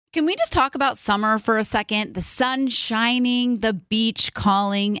Can we just talk about summer for a second? The sun shining, the beach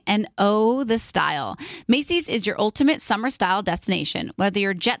calling, and oh, the style. Macy's is your ultimate summer style destination, whether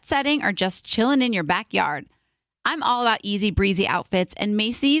you're jet setting or just chilling in your backyard. I'm all about easy breezy outfits, and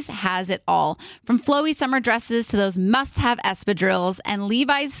Macy's has it all. From flowy summer dresses to those must-have espadrilles and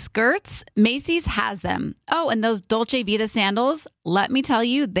Levi's skirts, Macy's has them. Oh, and those Dolce Vita sandals, let me tell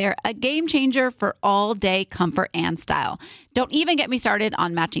you, they're a game changer for all-day comfort and style. Don't even get me started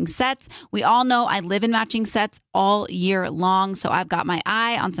on matching sets. We all know I live in matching sets all year long, so I've got my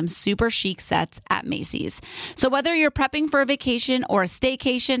eye on some super chic sets at Macy's. So whether you're prepping for a vacation or a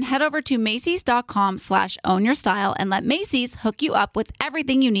staycation, head over to Macys.com/ownyourstyle and let Macy's hook you up with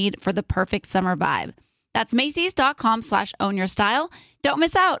everything you need for the perfect summer vibe. That's Macys.com/ownyourstyle. Don't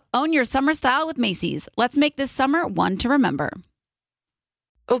miss out. Own your summer style with Macy's. Let's make this summer one to remember.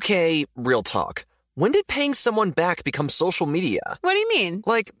 Okay, real talk. When did paying someone back become social media? What do you mean?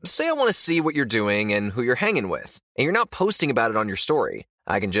 Like, say I want to see what you're doing and who you're hanging with, and you're not posting about it on your story.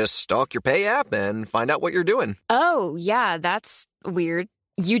 I can just stalk your Pay app and find out what you're doing. Oh, yeah, that's weird.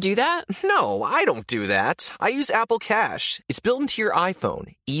 You do that? No, I don't do that. I use Apple Cash. It's built into your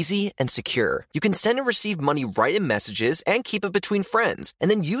iPhone, easy and secure. You can send and receive money right in messages and keep it between friends,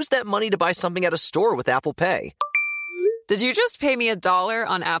 and then use that money to buy something at a store with Apple Pay. Did you just pay me $1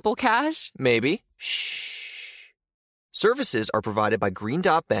 on Apple Cash? Maybe. Shh. Services are provided by Green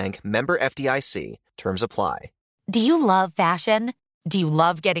Dot Bank, member FDIC. Terms apply. Do you love fashion? Do you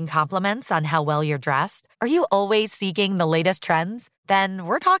love getting compliments on how well you're dressed? Are you always seeking the latest trends? Then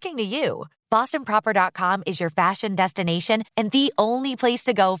we're talking to you. BostonProper.com is your fashion destination and the only place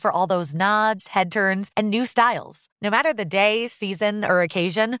to go for all those nods, head turns, and new styles. No matter the day, season, or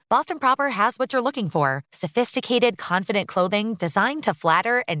occasion, Boston Proper has what you're looking for. Sophisticated, confident clothing designed to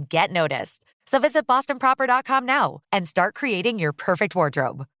flatter and get noticed. So visit BostonProper.com now and start creating your perfect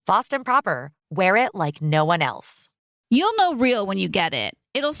wardrobe. Boston Proper. Wear it like no one else. You'll know real when you get it.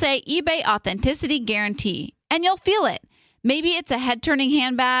 It'll say eBay Authenticity Guarantee, and you'll feel it. Maybe it's a head-turning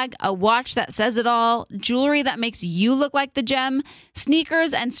handbag, a watch that says it all, jewelry that makes you look like the gem,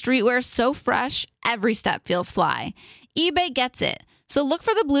 sneakers and streetwear so fresh, every step feels fly. eBay gets it. So look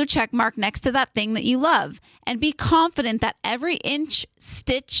for the blue check mark next to that thing that you love and be confident that every inch,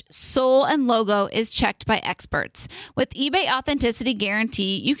 stitch, sole, and logo is checked by experts. With eBay Authenticity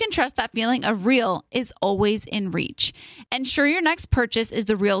Guarantee, you can trust that feeling of real is always in reach. Ensure your next purchase is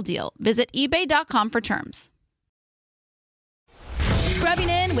the real deal. Visit ebay.com for terms. Scrubbing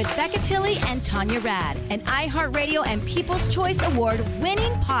In with Becca Tilley and Tanya Rad, an iHeartRadio and People's Choice Award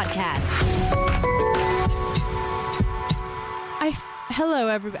winning podcast. Hello,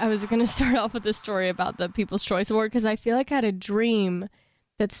 everybody. I was going to start off with a story about the People's Choice Award because I feel like I had a dream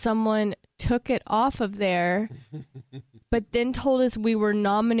that someone took it off of there, but then told us we were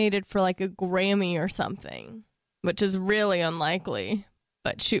nominated for like a Grammy or something, which is really unlikely,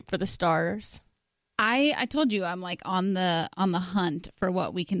 but shoot for the stars. I told you I'm like on the hunt for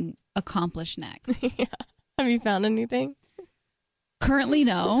what we can accomplish next. Yeah. Have you found anything? Currently,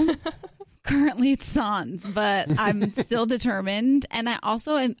 no. Currently, it's sans, but I'm still determined. And I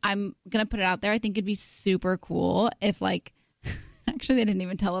also I'm going to put it out there. I think it'd be super cool if, like, actually, they didn't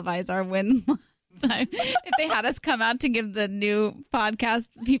even televise our win last time. If they had us come out to give the new podcast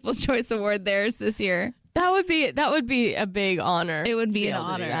People's Choice Award theirs this year. That would be a big honor. It would be an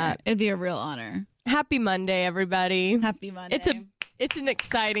honor. It'd be a real honor. Happy Monday, everybody. Happy Monday. It's an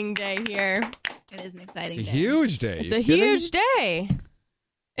exciting day here. It is an exciting It's day. a huge day. It's a huge day.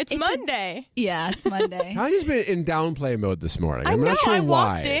 It's Monday. It's Monday. Tanya's been in downplay mode this morning. I I'm know. not sure I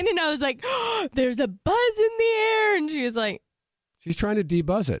why. walked in and I was like, oh, there's a buzz in the air. And she was like... She's trying to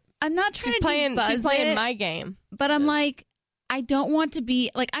debuzz it. I'm not trying to debuzz She's playing it, my game. But I'm like, I don't want to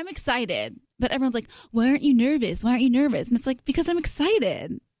be... Like, I'm excited. But everyone's like, why aren't you nervous? Why aren't you nervous? And it's like, because I'm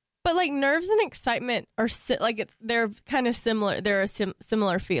excited. But like nerves and excitement are they're kind of similar. They're a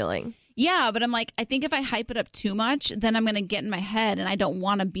similar feeling. Yeah, but I'm like, I think if I hype it up too much, then I'm going to get in my head and I don't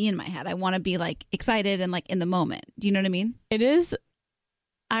want to be in my head. I want to be like excited and like in the moment. Do you know what I mean? It is.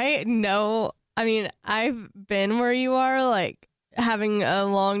 I know. I mean, I've been where you are, like having a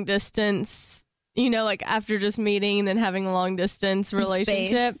long distance, you know, like after just meeting and then having a long distance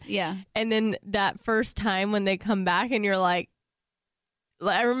relationship. Space. Yeah. And then that first time when they come back and you're like,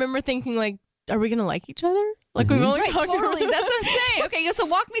 I remember thinking like, are we going to like each other? Like we've only talked totally. That's what I'm saying. Okay, so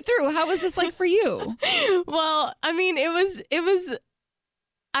walk me through. How was this like for you? Well, I mean, it was,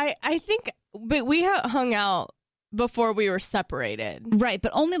 I think, but we hung out before we were separated. Right,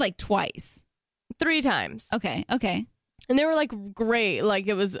 but only like twice. 3 times. Okay. And they were like great. Like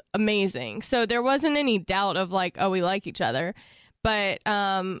it was amazing. So there wasn't any doubt of like, oh, we like each other. But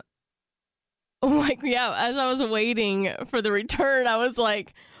like, yeah, as I was waiting for the return, I was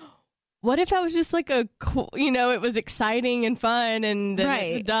like, what if I was just like a cool, it was exciting and fun and then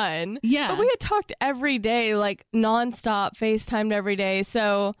it's done. Yeah. But we had talked every day, like nonstop, FaceTimed every day.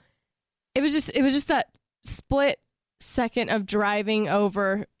 So it was just that split second of driving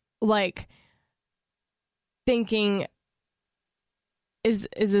over, like thinking, is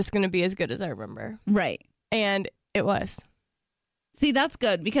this going to be as good as I remember? Right. And it was. See, that's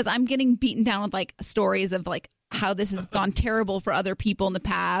good because I'm getting beaten down with like stories of like how this has gone terrible for other people in the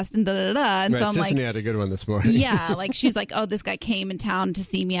past and da da da. And right, so I'm Sissany like, had a good one this morning. yeah, like she's like, oh, this guy came in town to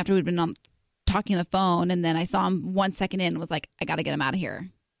see me after we'd been talking on the phone, and then I saw him 1 second in and was like, I got to get him out of here.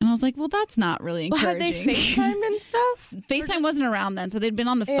 And I was like, well, that's not really encouraging. Had they FaceTimed and stuff? FaceTime wasn't around then, so they'd been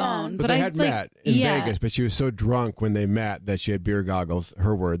on the phone. But they had met in Vegas, but she was so drunk when they met that she had beer goggles,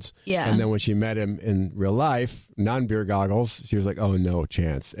 her words. Yeah. And then when she met him in real life, non-beer goggles, she was like, oh, no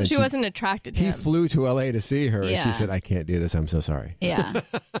chance. And she wasn't attracted to him. He flew to L.A. to see her, and she said, I can't do this. I'm so sorry. Yeah.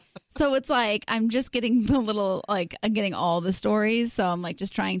 So it's like, I'm just getting a little, like, I'm getting all the stories. So I'm like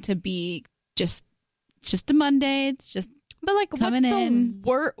just trying to be it's just a Monday. It's just. But like, coming in,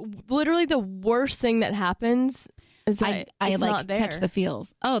 literally the worst thing that happens is that I it's like not there. catch the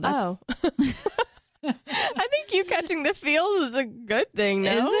feels. Oh, that's. I think you catching the feels is a good thing.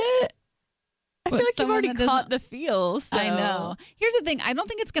 No, is it? I feel like you've already caught the feels. So. I know. Here's the thing: I don't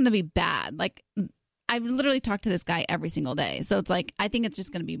think it's going to be bad. Like, I've literally talked to this guy every single day, so it's like I think it's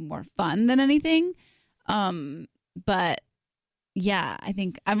just going to be more fun than anything. But yeah, I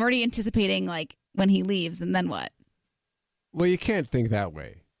think I'm already anticipating like when he leaves, and then what? Well, you can't think that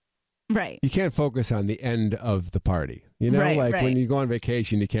way. Right. You can't focus on the end of the party. When you go on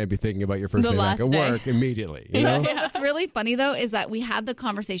vacation, you can't be thinking about your first day back at work immediately. You know? What's really funny, though, is that we had the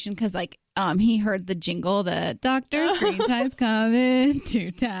conversation because, like, he heard the jingle, the Dr. Screen Time's coming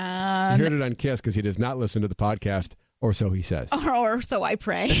to town. He heard it on Kiss because he does not listen to the podcast, or so he says. Or so I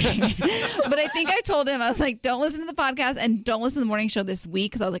pray. But I think I told him, I was like, don't listen to the podcast and don't listen to the morning show this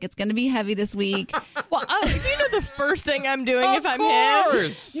week because I was like, it's going to be heavy this week. Well, do you know the first thing I'm doing if I'm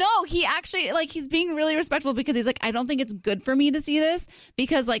him? No, he actually, like, he's being really respectful because he's like, I don't think it's good for me to see this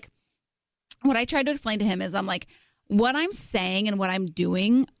because, like, what I tried to explain to him is I'm like, what I'm saying and what I'm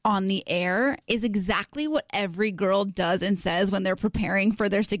doing on the air is exactly what every girl does and says when they're preparing for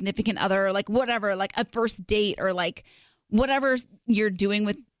their significant other, or like whatever, like a first date or like whatever you're doing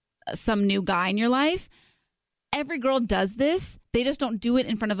with some new guy in your life. Every girl does this. They just don't do it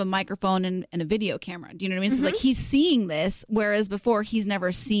in front of a microphone and a video camera. Do you know what I mean? So like he's seeing this, whereas before he's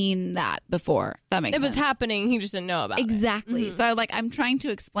never seen that before. That makes sense. It was happening. He just didn't know about it. Exactly. So I'm trying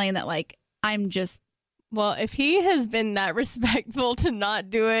to explain that like I'm just. Well, if he has been that respectful to not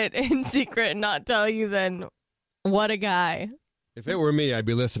do it in secret and not tell you, then what a guy. If it were me, I'd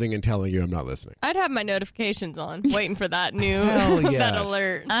be listening and telling you I'm not listening. I'd have my notifications on, waiting for that new Hell yes. that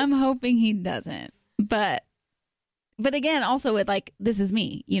alert. I'm hoping he doesn't. But again, also with like, this is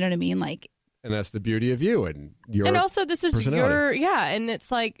me. You know what I mean? Like, and that's the beauty of you and your And also this is and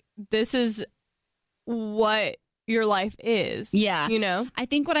it's like, this is what your life is. Yeah. You know? I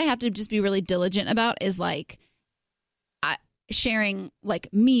think what I have to just be really diligent about is like sharing like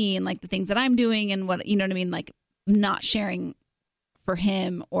me and like the things that I'm doing and what, you know what I mean? Like not sharing for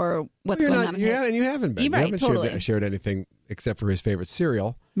him or what's going on. Yeah, and you haven't been. Right, you haven't totally. shared anything except for his favorite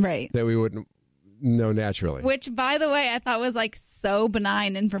cereal. Right. That we wouldn't know naturally. Which, by the way, I thought was like so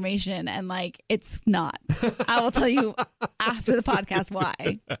benign information and like it's not. I will tell you after the podcast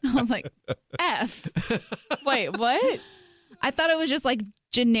why. I was like, F. Wait, what? I thought it was just like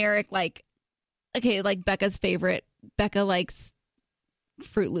generic, like, okay, like Becca's favorite. Becca likes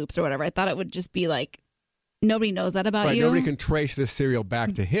Fruit Loops or whatever. I thought it would just be like, nobody knows that about you. Nobody can trace this cereal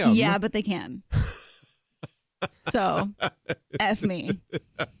back to him. Yeah, but they can. So, F me.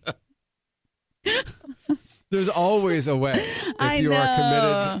 There's always a way. If you are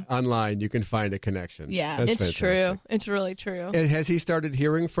committed online, you can find a connection. Yeah. That's It's fantastic. true. It's really true. And has he started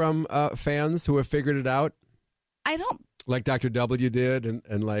hearing from fans who have figured it out? I don't Like Dr. W did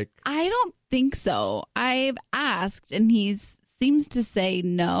and like... I don't think so. I've asked and he seems to say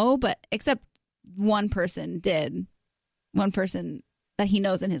no, but except one person did. One person that he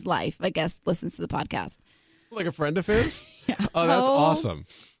knows in his life, I guess, listens to the podcast. Like a friend of his? Yeah. Oh, that's awesome.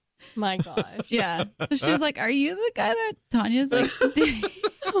 My gosh. Yeah. So she was like, are you the guy that Tanya's like dating?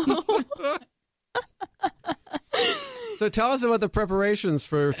 So tell us about the preparations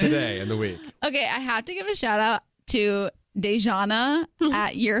for today and the week. Okay, I have to give a shout out to Dejana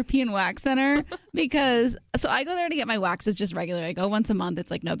at European Wax Center because so I go there to get my waxes just regular. I go once a month.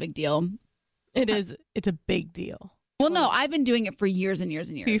 It's like no big deal. It is. It's a big deal. Well, no, I've been doing it for years and years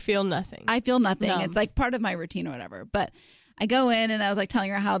and years. So you feel nothing? I feel nothing. Numb. It's like part of my routine or whatever. But I go in and I was like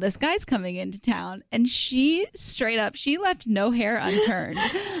telling her how this guy's coming into town, and she straight up, she left no hair unturned.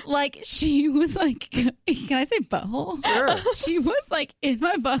 Like she was like, can I say butthole? Sure. She was like in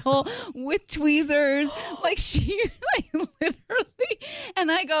my butthole with tweezers. Like she like literally,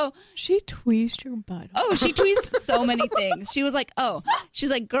 and I go, she tweezed your butt. oh, she tweezed so many things. She was like, oh,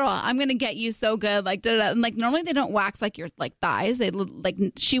 she's like, girl, I'm gonna get you so good. Like, da, da, da. And like normally they don't wax like your like thighs. They like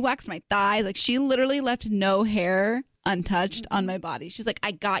she waxed my thighs. Like she literally left no hair untouched on my body. She's like,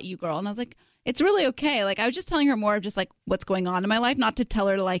 I got you, girl. And I was like, it's really okay. Like I was just telling her more of just like what's going on in my life, not to tell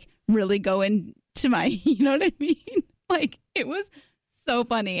her to like really go into my, you know what I mean? Like it was so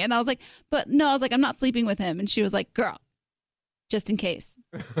funny. And I was like, but no, I was like, I'm not sleeping with him. And she was like, girl, just in case,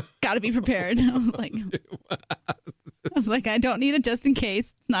 got to be prepared. I was like, I don't need it just in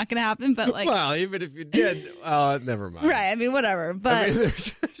case. It's not going to happen. But like, well, even if you did, never mind. Right. I mean, whatever. But I mean,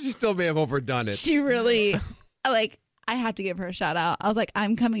 she still may have overdone it. She really, like, I have to give her a shout out. I was like,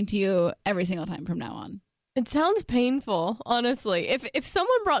 I'm coming to you every single time from now on. It sounds painful, honestly. If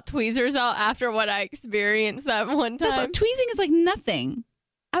someone brought tweezers out after what I experienced that one time. That's what, tweezing is like nothing.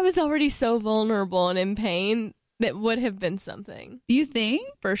 I was already so vulnerable and in pain that would have been something. You think?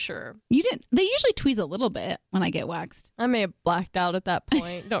 For sure. You didn't. They usually tweeze a little bit when I get waxed. I may have blacked out at that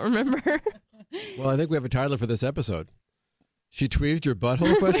point. Don't remember. Well, I think we have a title for this episode. She tweezed your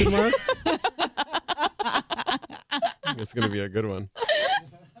butthole, question mark? It's going to be a good one.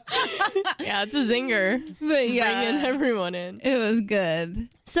 Yeah, it's a zinger. But yeah, bringing everyone in. It was good.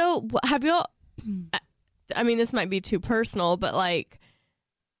 So have y'all, I mean, this might be too personal, but like,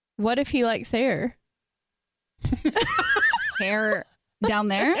 what if he likes hair? Hair down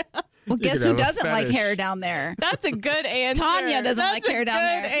there? Well, guess who doesn't like hair down there? That's a good answer. Tanya doesn't like hair down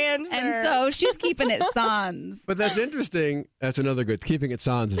there. Answer. And so she's keeping it sans. But that's interesting. That's another good. Keeping it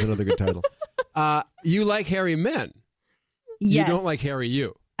sans is another good title. You like hairy men. Yes. You don't like hairy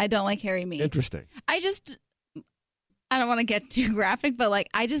you. I don't like hairy me. Interesting. I don't want to get too graphic, but like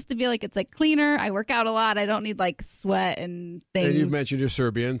I just feel like it's like cleaner. I work out a lot. I don't need like sweat and things. And you've mentioned you're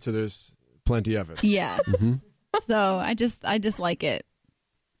Serbian, so there's plenty of it. Yeah. Mm-hmm. So I just like it.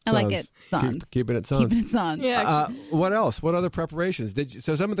 I like it sans. Keeping it sans. Keeping it sans. Yeah. What else? What other preparations?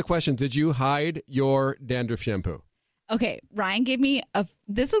 So some of the questions, did you hide your dandruff shampoo? Okay, Ryan gave me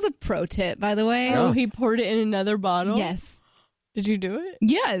this was a pro tip, by the way. Oh, he poured it in another bottle? Yes. Did you do it?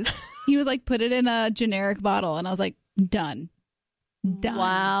 Yes. He was like, put it in a generic bottle. And I was like, done.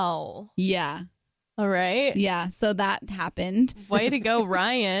 Wow. Yeah. All right. Yeah. So that happened. Way to go,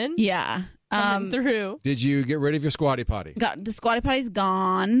 Ryan. Yeah. Coming through. Did you get rid of your squatty potty? The squatty potty's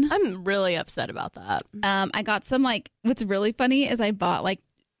gone. I'm really upset about that. I got some like, what's really funny is I bought like,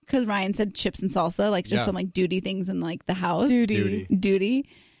 because Ryan said chips and salsa, like just some like duty things in like the house. Duty.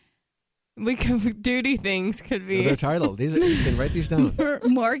 We could duty things could be their title. You can write these down.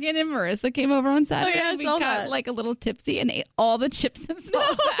 Morgan and Marissa came over on Saturday. Oh, yeah, we got like a little tipsy and ate all the chips and salsa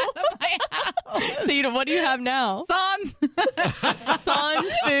out of my house. So what do you have now? Sans.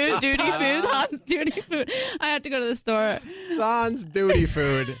 Sans food, duty food. Sans duty food. I had to go to the store. Sans duty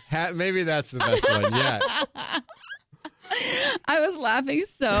food. Maybe that's the best one yet. I was laughing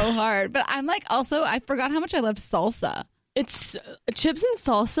so hard, but I'm like, also, I forgot how much I love salsa. It's chips and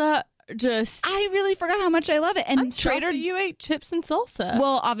salsa. I really forgot how much I love it. And I'm shocked that you ate chips and salsa.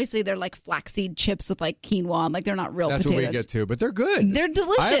 Well, obviously they're like flaxseed chips with like quinoa, and like they're not real potatoes. That's what we get to, but they're good. They're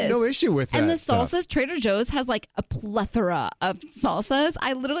delicious. I have no issue with that. And the salsas, Trader Joe's has like a plethora of salsas.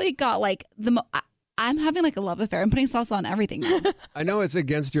 I literally got like I'm having like a love affair. I'm putting salsa on everything now. I know it's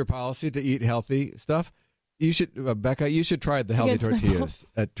against your policy to eat healthy stuff. You should, Becca, you should try the healthy tortillas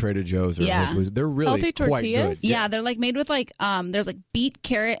at Trader Joe's or Whole Foods. They're really quite good. Yeah, they're like made with like there's like beet,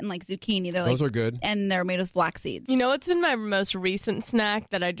 carrot, and like zucchini. They're like, those are good, and they're made with flax seeds. You know what's been my most recent snack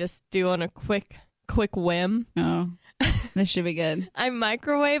that I just do on a quick whim? Oh, this should be good. I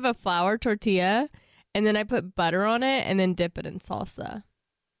microwave a flour tortilla, and then I put butter on it, and then dip it in salsa.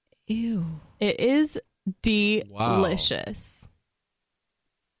 Ew! It is delicious. Wow.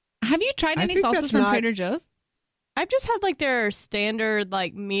 Have you tried any salsas from Trader Joe's? I've just had like their standard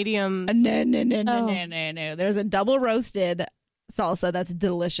like medium. No. There's a double roasted salsa that's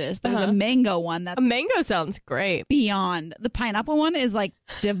delicious. There's a mango one that's a mango sounds great. Beyond. The pineapple one is like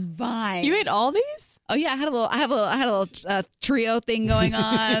divine. You ate all these? Oh yeah, I had a little trio thing going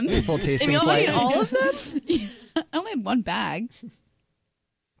on. Full tasting and you plate. ate all of them? Yeah, I only had one bag.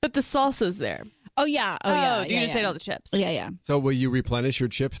 But the salsa's there. Oh yeah. You just ate all the chips? Yeah. So will you replenish your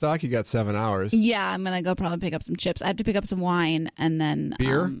chip stock? You got 7 hours. Yeah, I'm gonna go probably pick up some chips. I have to pick up some wine and then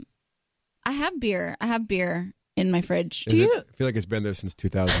beer. I have beer. in my fridge. I feel like it's been there since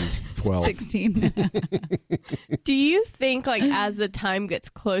 2012. 16. Do you think, like, as the time gets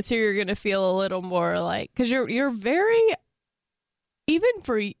closer, you're going to feel a little more like, because you're very, even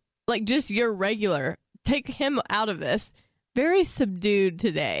for, like, just your regular, take him out of this, very subdued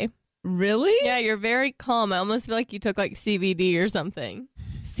today. Really? Yeah, you're very calm. I almost feel like you took, like, CBD or something.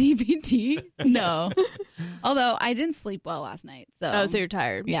 CBD? No. Although I didn't sleep well last night. So you're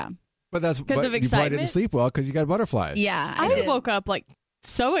tired. Yeah. But that's because of excitement. You probably didn't sleep well because you got butterflies. Yeah, I woke up like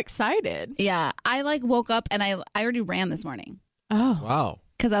so excited. Yeah, I like woke up and I already ran this morning. Oh, wow!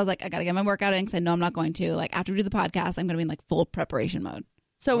 Because I was like, I gotta get my workout in because I know I'm not going to. Like after we do the podcast, I'm gonna be in like full preparation mode.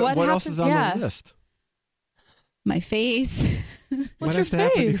 So what else is on the list? My face. What has to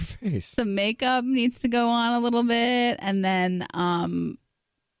happen to your face? The makeup needs to go on a little bit, and then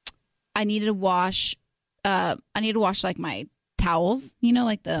I need to wash. I need to wash like my towels,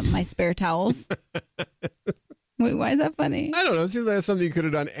 like my spare towels. Wait, why is that funny? I don't know. It seems like that's something you could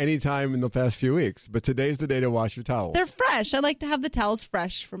have done any time in the past few weeks, but today's the day to wash your towels. They're fresh. I like to have the towels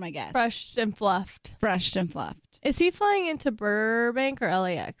fresh for my guests. Fresh and fluffed. Fresh and fluffed. Is he flying into Burbank or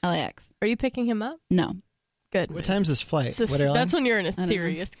LAX? LAX. Are you picking him up? No. Good. What time's his flight? So that's when you're in a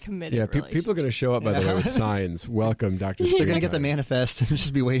serious committed relationship. People are going to show up, by the way, with signs. Welcome, Dr. They're going to get the manifest and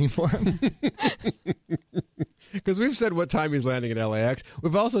just be waiting for him. Because we've said what time he's landing in LAX.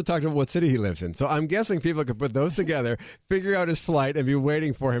 We've also talked about what city he lives in. So I'm guessing people could put those together, figure out his flight, and be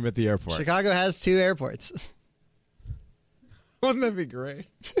waiting for him at the airport. Chicago has 2 airports. Wouldn't that be great?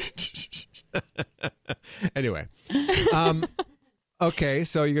 Anyway. Okay,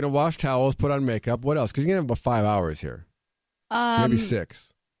 so you're going to wash towels, put on makeup. What else? Because you're going to have about 5 hours here. Maybe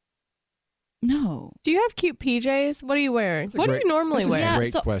 6. No. Do you have cute PJs? What are you wearing? What do you normally wear? That's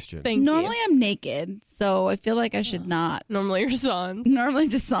a great question. Normally I'm naked, so I feel like I should not. Normally you're sans. Normally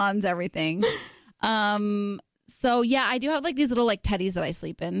just sans everything. So yeah, I do have like these little like teddies that I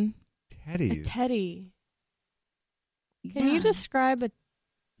sleep in. Teddies? A teddy. Can you describe It's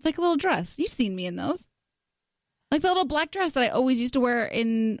like a little dress. You've seen me in those. Like the little black dress that I always used to wear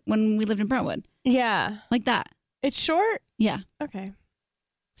when we lived in Brentwood. Yeah. Like that. It's short? Yeah. Okay.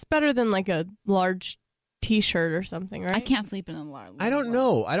 It's better than like a large T-shirt or something, right? I can't sleep in a large. I don't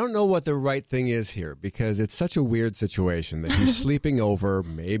know. I don't know what the right thing is here because it's such a weird situation that he's sleeping over,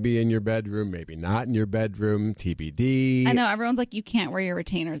 maybe in your bedroom, maybe not in your bedroom, TBD. I know. Everyone's like, you can't wear your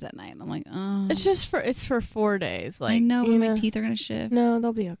retainers at night. I'm like, oh. It's for 4 days. Like I know, when my teeth are going to shift. No,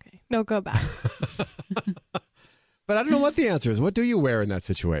 they'll be okay. They'll go back. But I don't know what the answer is. What do you wear in that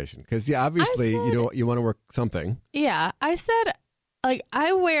situation? Because obviously you want to wear something. Yeah, I said like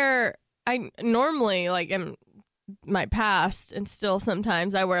I normally like in my past and still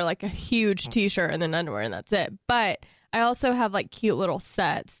sometimes I wear like a huge T-shirt and then underwear and that's it. But I also have like cute little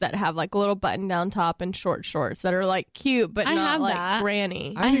sets that have like a little button down top and short shorts that are like cute but not like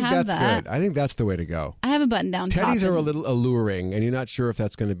granny. I think that's good. I think that's the way to go. I have a button down top. Teddies are a little alluring and you're not sure if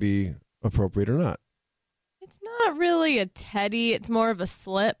that's going to be appropriate or not. Not really a teddy. It's more of a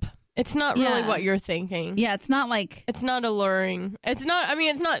slip. It's not really what you're thinking. Yeah, it's not like... It's not alluring. It's not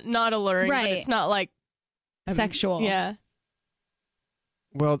alluring, right. But it's not like... sexual. Yeah.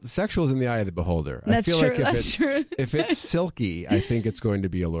 Well, sexual is in the eye of the beholder. That's I feel true. like True. If it's silky, I think it's going to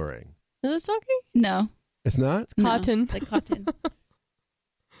be alluring. Is it silky? No. It's not? It's cotton. No, it's like cotton.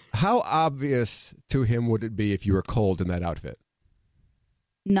 How obvious to him would it be if you were cold in that outfit?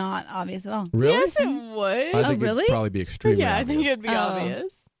 Not obvious at all. Really? Yes, it would. I think it'd probably be extremely obvious. I think it'd be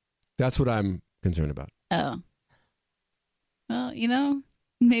obvious. That's what I'm concerned about. Oh. Well,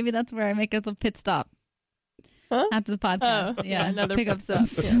 maybe that's where I make a pit stop. Huh? After the podcast. Oh, yeah. another pick up some.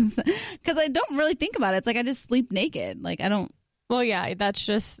 Because I don't really think about it. It's like I just sleep naked. Like I don't. Well, yeah, that's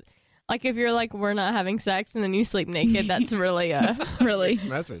just... Like if you're like, we're not having sex and then you sleep naked, that's really really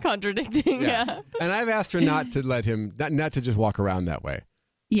contradicting. Yeah. And I've asked her not to let him, not to just walk around that way.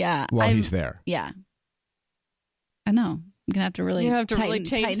 Yeah. While he's there. Yeah. I know. I'm going to have to really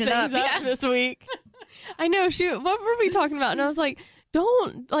change things up this week. I know. Shoot, what were we talking about? And I was like,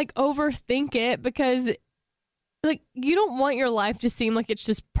 don't like overthink it because like you don't want your life to seem like it's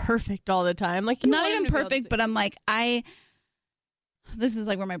just perfect all the time. Like not even perfect, but I'm like, this is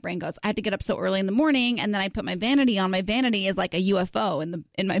like where my brain goes. I have to get up so early in the morning and then I put my vanity on. My vanity is like a UFO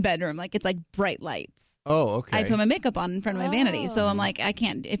in my bedroom. Like it's like bright lights. Oh, okay. I put my makeup on in front of my vanity. So I'm like, I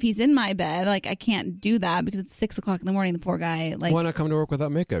can't, if he's in my bed, like I can't do that because it's 6 o'clock in the morning. The poor guy. Like, why not come to work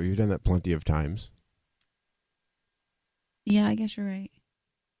without makeup? You've done that plenty of times. Yeah, I guess you're right.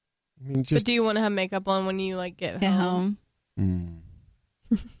 I mean, but do you want to have makeup on when you like get home?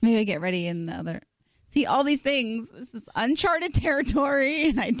 Maybe I get ready in the other. See, all these things. This is uncharted territory,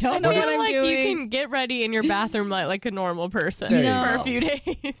 and I don't know what I'm like doing. You can get ready in your bathroom like a normal person There you for go. a few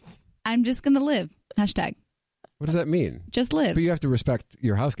days. I'm just going to live. Hashtag. What does that mean? Just live. But you have to respect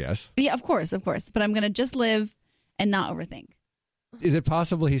your house guests. Yeah, of course. But I'm going to just live and not overthink. Is it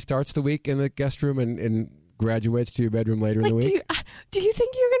possible he starts the week in the guest room and graduates to your bedroom later in the week? Do you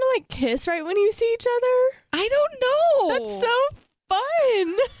think you're going to kiss right when you see each other? I don't know. That's so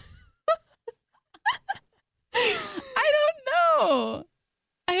fun. I don't know.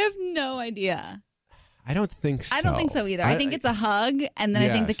 I have no idea. I don't think so. I don't think so either. I think it's a hug, and then I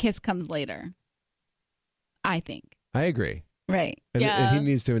think the Yes. kiss comes later. I think. I agree. Right. And he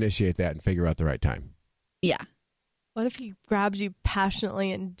needs to initiate that and figure out the right time. Yeah. What if he grabs you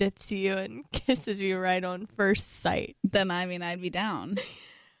passionately and dips you and kisses you right on first sight? Then, I'd be down.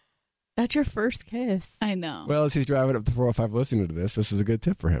 That's your first kiss. I know. Well, as he's driving up the 405 listening to this is a good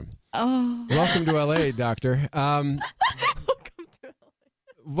tip for him. Oh. Welcome to LA, doctor.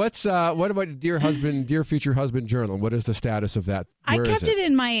 What about dear future husband journal? What is the status of that? I Where kept is it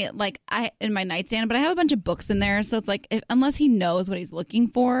in my in my nightstand, but I have a bunch of books in there, so it's like unless he knows what he's looking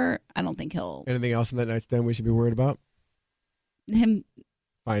for, I don't think he'll. Anything else in that nightstand we should be worried about? Him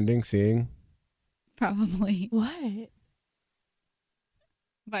Finding, seeing. Probably. What?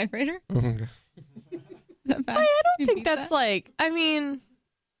 Vibrator? Okay. I don't think that's it's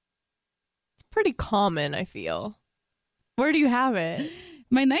pretty common, I feel. Where do you have it?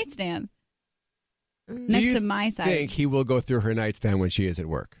 My nightstand. Next to my side. Do you think he will go through her nightstand when she is at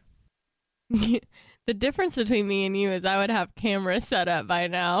work? The difference between me and you is I would have cameras set up by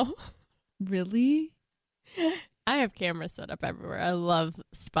now. Really? I have cameras set up everywhere. I love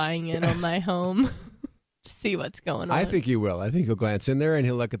spying in on my home to see what's going on. I think he will. I think he'll glance in there and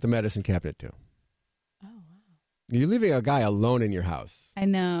he'll look at the medicine cabinet too. Oh, wow. You're leaving a guy alone in your house. I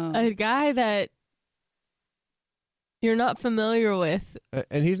know. A guy that you're not familiar with.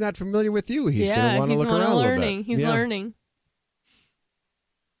 And he's not familiar with you. He's going to want to look around a little bit. He's learning.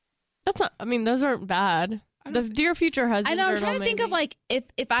 That's not, those aren't bad. The dear future husband. I know. I'm trying to think of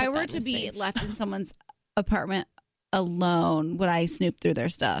if I were to be left in someone's apartment alone, would I snoop through their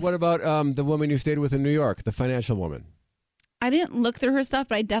stuff? What about the woman you stayed with in New York, the financial woman? I didn't look through her stuff,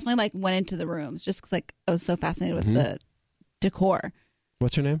 but I definitely went into the rooms just because I was so fascinated with the decor.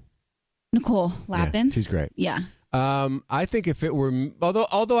 What's her name? Nicole Lapin. Yeah, she's great. Yeah. I think if it were,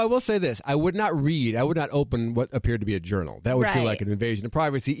 although I will say this, I would not open what appeared to be a journal. That would feel like an invasion of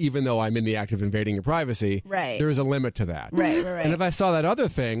privacy, even though I'm in the act of invading your privacy. Right. There is a limit to that. Right. And if I saw that other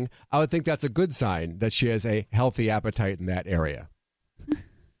thing, I would think that's a good sign that she has a healthy appetite in that area.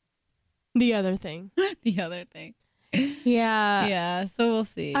 The other thing. Yeah. Yeah, so we'll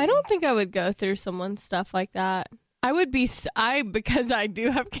see. I don't think I would go through someone's stuff like that. I would be, because I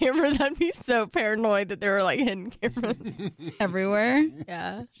do have cameras, I'd be so paranoid that there were hidden cameras everywhere.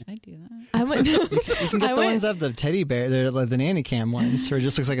 Yeah. Should I do that? I would. You can get the ones of the teddy bear. They're like the nanny cam ones where it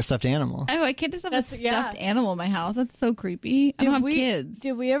just looks like a stuffed animal. Oh, I can't just have a stuffed animal in my house. That's so creepy. I don't have kids.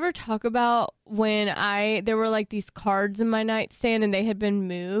 Did we ever talk about when there were these cards in my nightstand and they had been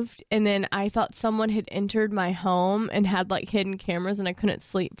moved, and then I thought someone had entered my home and had hidden cameras, and I couldn't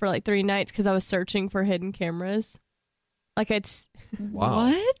sleep for 3 nights because I was searching for hidden cameras. Wow.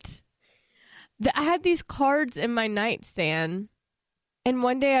 What? I had these cards in my nightstand, and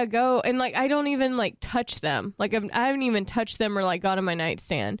one day I go and I don't even touch them. I haven't even touched them or got on my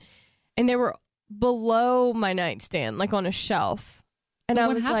nightstand, and they were below my nightstand, on a shelf. And So I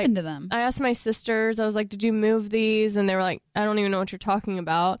what was happened to them? I asked my sisters. I was like, "Did you move these?" And they were like, "I don't even know what you're talking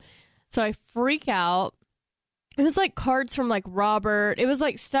about." So I freak out. It was cards from Robert. It was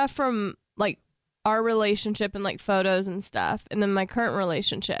stuff from our relationship and photos and stuff, and then my current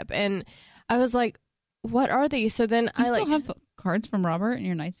relationship. And I was like, what are these? So then You still have cards from Robert in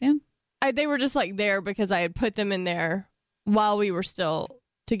your nightstand? they were just there because I had put them in there while we were still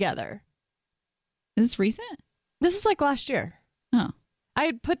together. Is this recent? This is last year. Oh. I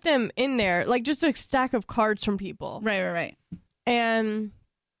had put them in there, just a stack of cards from people. Right. And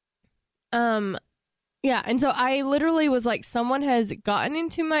yeah, and so I literally was someone has gotten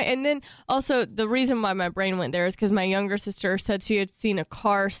into my, and then also the reason why my brain went there is because my younger sister said she had seen a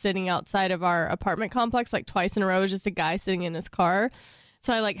car sitting outside of our apartment complex twice in a row. It was just a guy sitting in his car.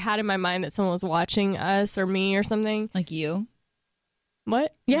 So I had in my mind that someone was watching us or me or something. Like you?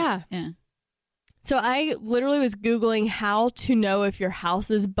 What? Yeah. So I literally was Googling how to know if your house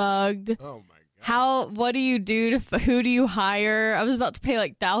is bugged. Oh my God. What do you do who do you hire? I was about to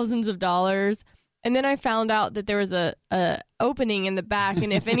pay thousands of dollars. And then I found out that there was a opening in the back,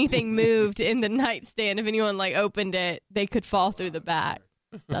 and if anything moved in the nightstand, if anyone opened it, they could fall through the back.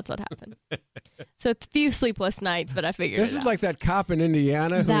 That's what happened. So a few sleepless nights, but I figured This it is out. like that cop in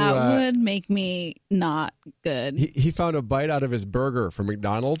Indiana who That would make me not good. he found a bite out of his burger from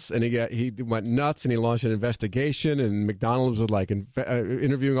McDonald's, and he went nuts, and he launched an investigation. And McDonald's was like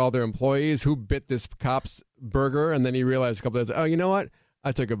interviewing all their employees who bit this cop's burger, and then he realized a couple of days, oh, you know what?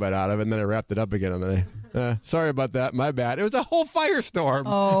 I took a bite out of it, and then I wrapped it up again. And then sorry about that, my bad. It was a whole firestorm.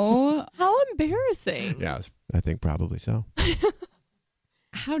 Oh, How embarrassing. Yeah, I think probably so.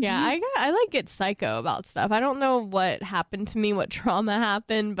 how do Yeah, you? I like get psycho about stuff. I don't know what happened to me, what trauma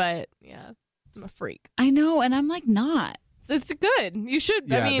happened, but yeah, I'm a freak. I know, and I'm like not. So it's good. You should.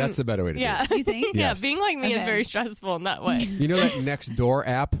 Yeah, I mean, that's the better way to yeah. do it. You think? Yeah, Yes. being like me is Okay. very stressful in that way. You know that Nextdoor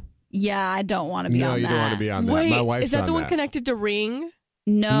app? Yeah, I don't want to be No, on you that. don't want to be on that. Wait, My wife's is that on the one that. connected to Ring?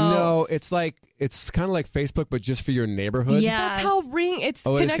 No. No, it's kind of like Facebook, but just for your neighborhood. Yeah. That's how Ring. It's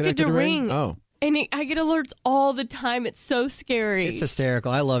Oh, it is connected to Ring. Oh. And I get alerts all the time. It's so scary. It's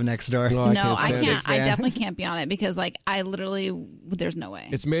hysterical. I love Nextdoor. No, No, I stand it. can't. I fan. definitely can't be on it because, like, I literally, there's no way.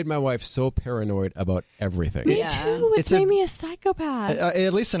 It's made my wife so paranoid about everything. Me Yeah. too. It's It's made a- me a psychopath.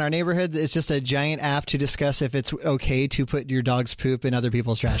 At least in our neighborhood, it's just a giant app to discuss if it's okay to put your dog's poop in other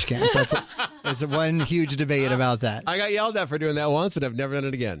people's trash cans. It's one huge debate about that. I got yelled at for doing that once, and I've never done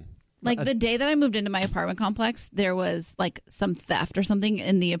it again. Like the day that I moved into my apartment complex, there was like some theft or something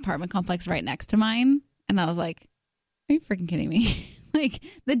in the apartment complex right next to mine. And I was like, are you freaking kidding me? Like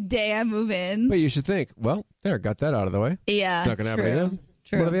the day I move in. But you should think, well, there, got that out of the way. Yeah. It's not going to happen true. again.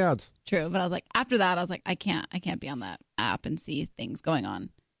 True. What are the odds? True. But I was like, after that, I was like, I can't be on that app and see things going on.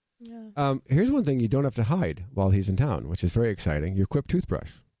 Here's one thing you don't have to hide while he's in town, which is very exciting. Your Quip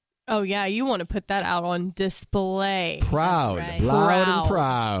toothbrush. Oh yeah, you want to put that out on display. Proud, right. loud and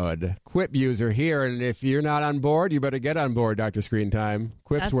Proud. proud. Quip user here, and if you're not on board, you better get on board, Dr. Screen Time.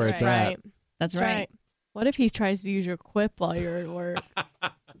 Quip's That's where right. it's Right. at. That's right. What if he tries to use your Quip while you're at work?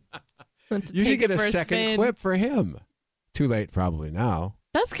 Wants to You should take get it for a second spin. Quip for him. Too late, probably now.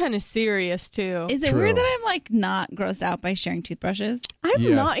 That's kind of serious too. Is it True. weird that I'm like not grossed out by sharing toothbrushes? I'm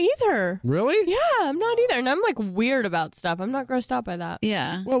Yes. not either. Really? Yeah, I'm not either. And I'm like weird about stuff. I'm not grossed out by that.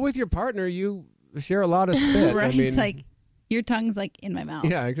 Yeah. Well, with your partner, you share a lot of spit. Right. I mean, It's like your tongue's like in my mouth.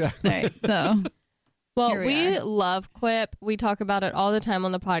 yeah, exactly. Right. So Well, Here we we are. love Quip. We talk about it all the time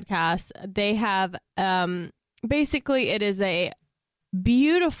on the podcast. They have basically it is a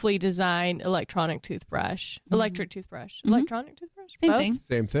beautifully designed electric toothbrush. Electronic toothbrush. same Both? thing.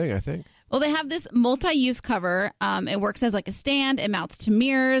 Same thing, I think. Well, they have this multi-use cover. It works as like a stand. It mounts to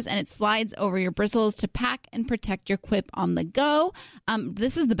mirrors and it slides over your bristles to pack and protect your Quip on the go.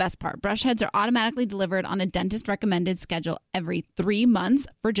 This is the best part. Brush heads are automatically delivered on a dentist recommended schedule every 3 months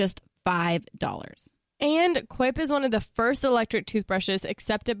for just $5. And Quip is one of the first electric toothbrushes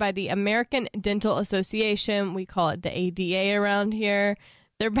accepted by the American Dental Association. We call it the ADA around here.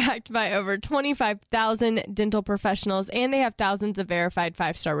 They're backed by over 25,000 dental professionals, and they have thousands of verified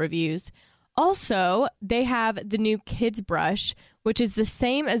 5-star reviews. Also, they have the new Kids Brush, which is the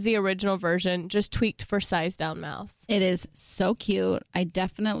same as the original version, just tweaked for size down mouth. It is so cute. I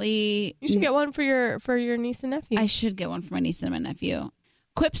definitely You should get one for your niece and nephew. I should get one for my niece and my nephew.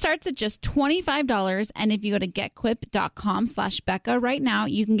 Quip starts at just $25, and if you go to getquip.com/Becca right now,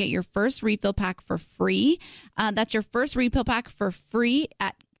 you can get your first refill pack for free. That's your first refill pack for free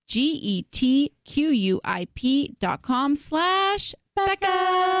at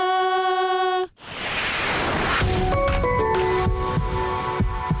getquip.com/Becca.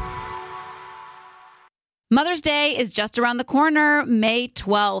 Mother's Day is just around the corner, May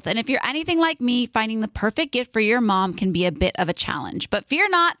 12th. And if you're anything like me, finding the perfect gift for your mom can be a bit of a challenge. But fear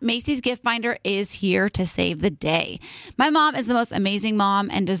not, Macy's Gift Finder is here to save the day. My mom is the most amazing mom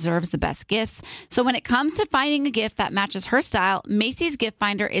and deserves the best gifts. So when it comes to finding a gift that matches her style, Macy's Gift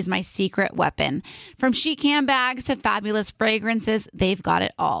Finder is my secret weapon. From chic handbags to fabulous fragrances, they've got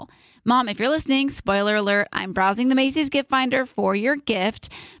it all. Mom, if you're listening, spoiler alert, I'm browsing the Macy's Gift Finder for your gift.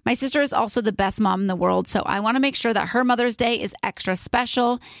 My sister is also the best mom in the world, so I want to make sure that her Mother's Day is extra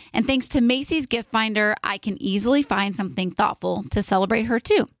special. And thanks to Macy's Gift Finder, I can easily find something thoughtful to celebrate her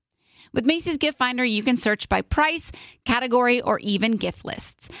too. With Macy's Gift Finder, you can search by price, category, or even gift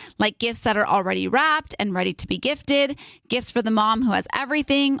lists, like gifts that are already wrapped and ready to be gifted, gifts for the mom who has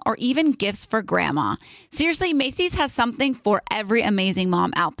everything, or even gifts for grandma. Seriously, Macy's has something for every amazing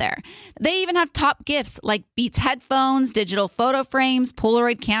mom out there. They even have top gifts like Beats headphones, digital photo frames,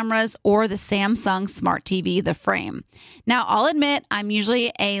 Polaroid cameras, or the Samsung Smart TV, the Frame. Now, I'll admit I'm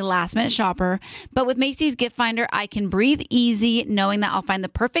usually a last-minute shopper, but with Macy's Gift Finder, I can breathe easy knowing that I'll find the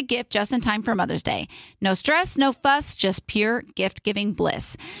perfect gift just just in time for Mother's Day. No stress, no fuss, just pure gift-giving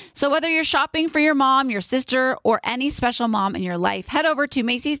bliss. So whether you're shopping for your mom, your sister, or any special mom in your life, head over to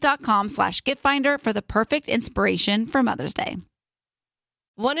Macys.com/giftfinder for the perfect inspiration for Mother's Day.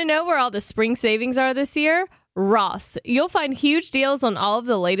 Want to know where all the spring savings are this year? Ross. You'll find huge deals on all of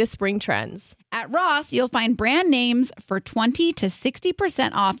the latest spring trends. At Ross, you'll find brand names for 20 to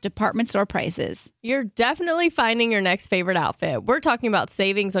 60% off department store prices. You're definitely finding your next favorite outfit. We're talking about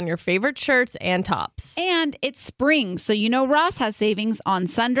savings on your favorite shirts and tops. And it's spring, so you know Ross has savings on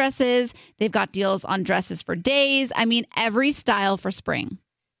sundresses. They've got deals on dresses for days. I mean, every style for spring.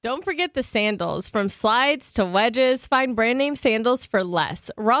 Don't forget the sandals. From slides to wedges, find brand name sandals for less.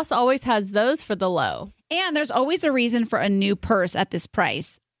 Ross always has those for the low. And there's always a reason for a new purse at this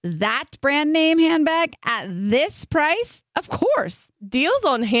price. That brand name handbag at this price? Of course. Deals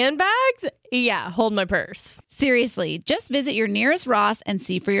on handbags? Yeah, hold my purse. Seriously, just visit your nearest Ross and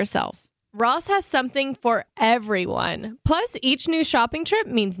see for yourself. Ross has something for everyone. Plus, each new shopping trip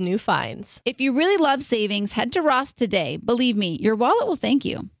means new finds. If you really love savings, head to Ross today. Believe me, your wallet will thank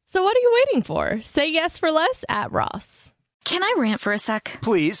you. So what are you waiting for? Say yes for less at Ross. Can I rant for a sec?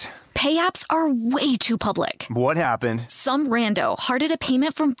 Please. Pay apps are way too public. What happened? Some rando hearted a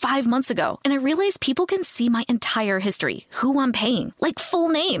payment from 5 months ago, and I realized people can see my entire history, who I'm paying, like full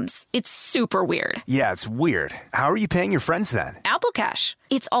names. It's super weird. Yeah, it's weird. How are you paying your friends then? Apple Cash.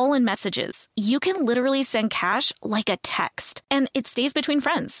 It's all in messages. You can literally send cash like a text, and it stays between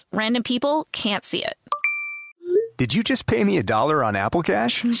friends. Random people can't see it. Did you just pay me $1 on Apple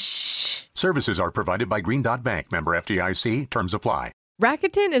Cash? Shh. Services are provided by Green Dot Bank. Member FDIC. Terms apply.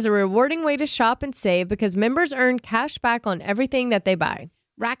 Rakuten is a rewarding way to shop and save because members earn cash back on everything that they buy.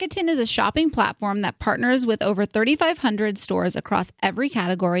 Rakuten is a shopping platform that partners with over 3,500 stores across every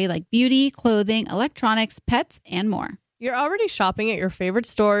category like beauty, clothing, electronics, pets, and more. You're already shopping at your favorite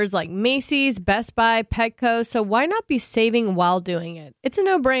stores like Macy's, Best Buy, Petco, so why not be saving while doing it? It's a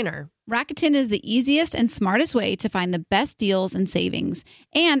no-brainer. Rakuten is the easiest and smartest way to find the best deals and savings.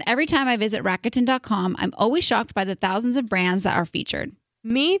 And every time I visit Rakuten.com, I'm always shocked by the thousands of brands that are featured.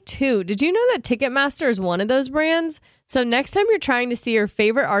 Me too. Did you know that Ticketmaster is one of those brands? So next time you're trying to see your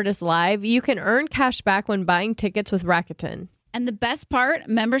favorite artist live, you can earn cash back when buying tickets with Rakuten. And the best part,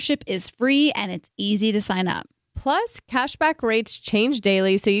 membership is free and it's easy to sign up. Plus, cashback rates change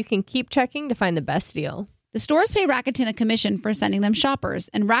daily, so you can keep checking to find the best deal. The stores pay Rakuten a commission for sending them shoppers,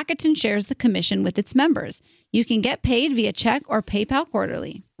 and Rakuten shares the commission with its members. You can get paid via check or PayPal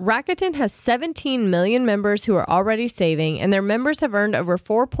quarterly. Rakuten has 17 million members who are already saving, and their members have earned over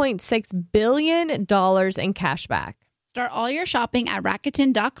 $4.6 billion in cash back. Start all your shopping at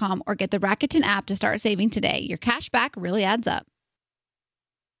Rakuten.com or get the Rakuten app to start saving today. Your cash back really adds up.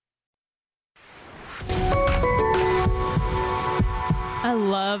 I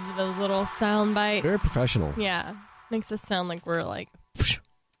love those little sound bites. Very professional. Yeah. Makes us sound like we're like...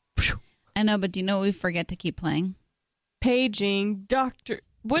 I know, but do you know what we forget to keep playing? Paging Dr.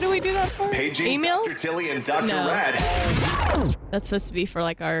 What do we do that for? Paging Emails? Dr. Tilly and Dr. No. Rad. That's supposed to be for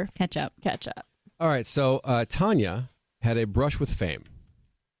like our Catch up. All right, so Tanya had a brush with fame.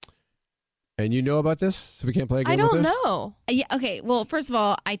 And you know about this? So we can't play a game I with don't this? know. Yeah. Okay. Well, first of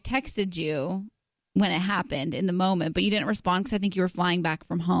all, I texted you when it happened in the moment, but you didn't respond because I think you were flying back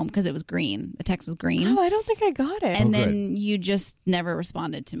from home because it was green. The text was green. Oh, I don't think I got it. And then you just never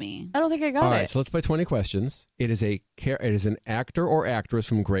responded to me. I don't think I got it. All right, so let's play 20 questions. It is an actor or actress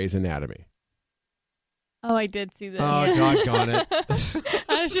from Grey's Anatomy. Oh, I did see this. Oh, doggone it.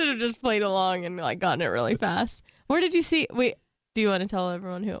 I should have just played along and like gotten it really fast. Where did you see? Wait, do you want to tell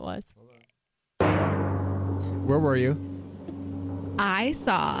everyone who it was? Where were you? I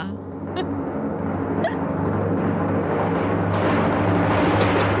saw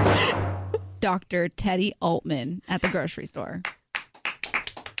Dr. Teddy Altman at the grocery store.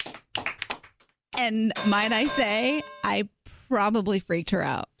 And might I say, I probably freaked her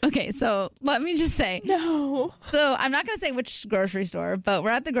out. Okay, so let me just say. No. So I'm not going to say which grocery store, but we're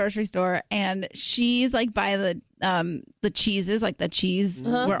at the grocery store and she's like by the cheeses, like the cheese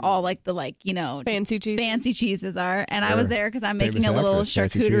where all like the fancy cheeses are. And Sure. I was there because I'm making Famous a little actress,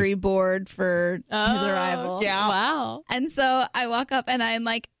 fancy charcuterie cheese. board for his arrival. Yeah. Wow. And so I walk up and I'm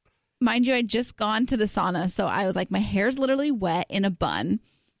like, mind you, I'd just gone to the sauna. So I was like, my hair's literally wet in a bun.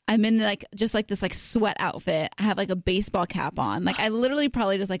 I'm in this sweat outfit. I have like a baseball cap on. Like I literally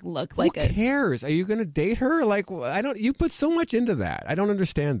probably just like look like Who cares? Are you going to date her? Like you put so much into that. I don't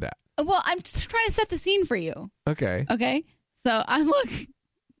understand that. Well, I'm just trying to set the scene for you. Okay. Okay. So I look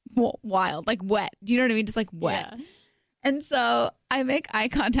wild, like wet. Do you know what I mean? Just like wet. Yeah. And so I make eye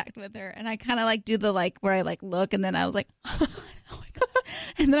contact with her and I kind of like do the like where I like look and then I was like, oh my God.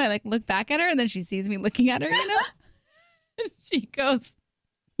 And then I like look back at her, and then she sees me looking at her, you know? And she goes,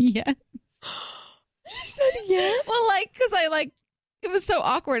 yes. She said yes. Well, like, because I like, it was so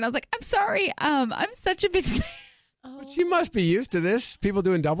awkward. And I was like, I'm sorry. I'm such a big fan. But she must be used to this. People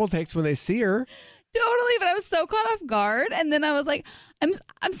doing double takes when they see her. Totally, but I was so caught off guard, and then I was like,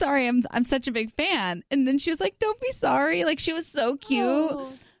 "I'm sorry, I'm such a big fan." And then she was like, "Don't be sorry." Like she was so cute,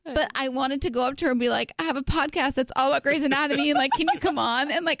 but I wanted to go up to her and be like, "I have a podcast that's all about Grey's Anatomy, and like, can you come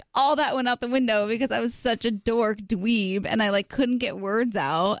on?" And like all that went out the window because I was such a dork dweeb, and I like couldn't get words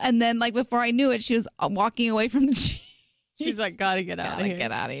out. And then like before I knew it, she was walking away from the cheese. She's like, "Gotta get out of here!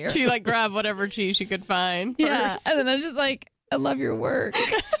 Get out of here!" She like grabbed whatever cheese she could find. Yeah, first. and then I was just like, "I love your work."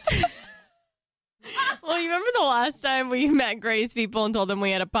 Well, you remember the last time we met Grey's people and told them we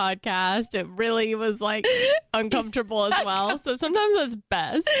had a podcast? It really was like uncomfortable as well. So sometimes that's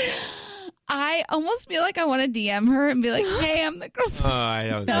best. I almost feel like I want to DM her and be like, "Hey, I'm the girl." I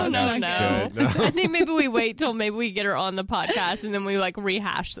don't No. know. That's good. No. I think maybe we wait till maybe we get her on the podcast and then we like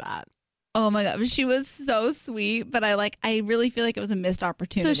rehash that. Oh my God. She was so sweet, but I really feel like it was a missed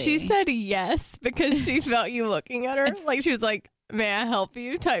opportunity. So she said yes because she felt you looking at her. Like she was like, "May I help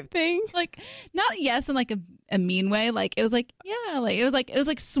you?" type thing. like, not yes in like a mean way. Like it was like, yeah, like it was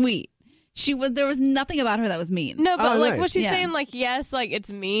like sweet. There was nothing about her that was mean. No, but like nice. was she Yeah. saying like yes, like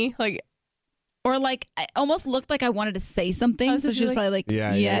it's me? Like Or like, I almost looked like I wanted to say something. Oh, So so she was she's probably like,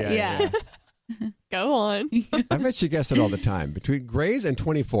 yeah. go on. I bet she guessed it all the time. Between Grey's and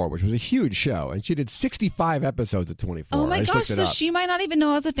 24, which was a huge show, and she did 65 episodes of 24. Oh my I just gosh. looked it So up. she might not even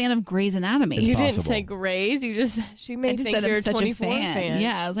know I was a fan of Grey's Anatomy. It's You didn't possible. say Grey's. You just she I may just think said you're I'm a such 24 a fan.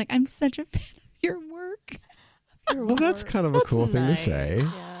 Yeah. I was like, I'm such a fan of your work. Well, that's kind of a cool thing to say.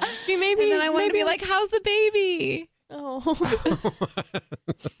 Yeah. She maybe. And then I wanted to maybe be like, how's the baby? oh.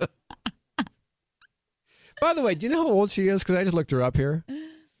 By the way, do you know how old she is? Because I just looked her up here.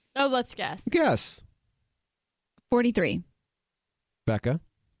 Oh, let's guess. Guess. 43. Becca.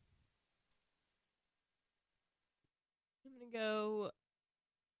 I'm gonna go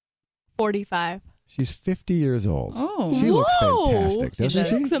 45. She's 50 years old. Oh. She looks Whoa! fantastic, doesn't She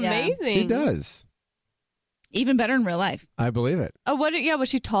she? looks amazing. She does. Even better in real life. I believe it. Oh, what? Yeah, was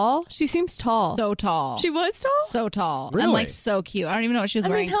she tall? She seems tall. So tall. She was tall. So tall. Really? And like so cute. I don't even know what she was I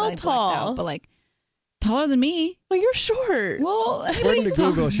mean, wearing. 'cause how I blacked tall? out, but like taller than me. Well, you're short. Well, According everybody's to tall.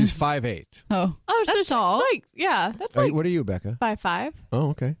 Google, she's 5'8". Oh, Oh, so that's she's tall. like, yeah, that's like What are you, Becca? 5'5". Oh,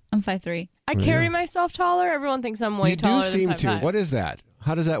 okay. I'm 5'3". I Yeah. carry myself taller. Everyone thinks I'm way you taller do seem than to. 5'5". What is that?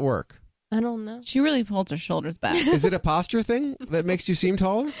 How does that work? I don't know. She really holds her shoulders back. Is it a posture thing that makes you seem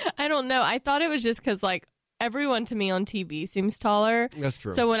taller? I don't know. I thought it was just because like everyone to me on TV seems taller. That's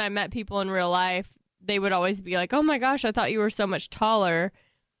true. So when I met people in real life, they would always be like, "Oh my gosh, I thought you were so much taller."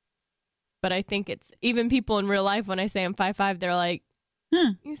 But I think it's even people in real life when I say I'm 5'5", they're like,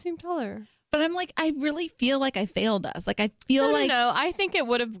 "You seem taller." But I'm like, I really feel like I failed us. Like I feel like no. I think it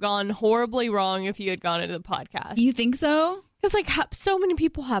would have gone horribly wrong if you had gone into the podcast. You think so? Because like so many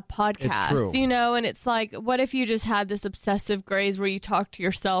people have podcasts, true. you know, and it's like, what if you just had this obsessive Grey's where you talk to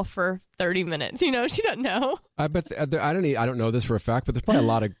yourself for 30 minutes? You know, she doesn't know. I bet I don't know this for a fact, but there's probably a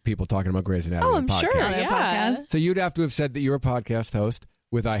lot of people talking about Grey's Anatomy. Oh, on I'm sure. podcasts. Yeah. So you'd have to have said that you're a podcast host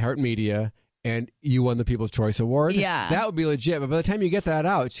with iHeartMedia and you won the People's Choice Award. Yeah. That would be legit. But by the time you get that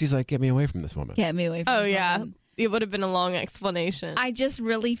out, she's like, "Get me away from this woman." Get me away from Oh this yeah, woman. it would have been a long explanation. I just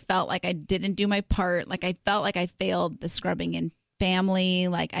really felt like I didn't do my part. Like I felt like I failed the scrubbing in family.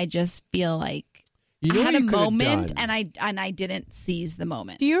 Like I just feel like You know I what had a you could have moment done? and I didn't seize the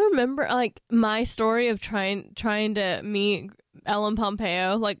moment. Do you remember like my story of trying to meet Ellen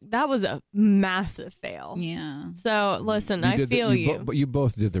Pompeo? Like that was a massive fail. Yeah. So listen, I did the- feel you. But you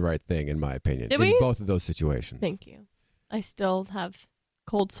both did the right thing, in my opinion. Did in we? both of those situations. Thank you. I still have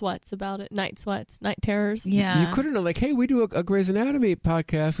cold sweats about it. Night sweats, night terrors. Yeah. You couldn't have like, "Hey, we do a Grey's Anatomy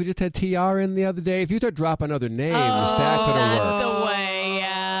podcast. We just had TR in the other day." If you start dropping other names, that could have That's worked. the way.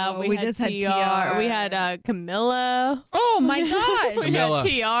 Yeah, we had just had TR. TR. We had Camilla. Oh my gosh. We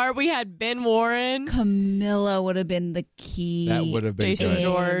had TR. We had Ben Warren. Camilla would have been the key. That would have been Jason good.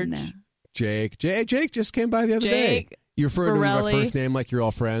 George. Jake just came by the other Jake, day. You referred to my Borelli. first name like you're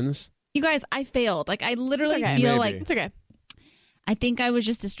all friends. You guys, I failed. Like I literally It's okay. feel Maybe. like It's okay. I think I was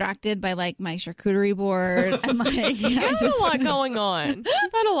just distracted by like my charcuterie board and like You had a lot going on.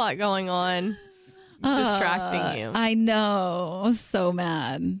 You've had a lot going on. Distracting you. I know. So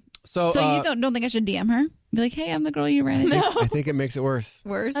mad. So, you don't think I should DM her? Be like, hey, I'm the girl you ran into. I think it makes it worse.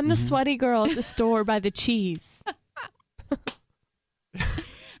 Worse. I'm the sweaty girl at the store by the cheese. I was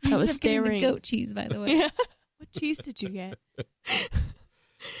ended up getting staring. the goat cheese, by the way. Yeah. What cheese did you get?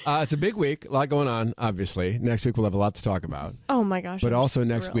 It's a big week. A lot going on, obviously. Next week, we'll have a lot to talk about. Oh, my gosh. But I'm also just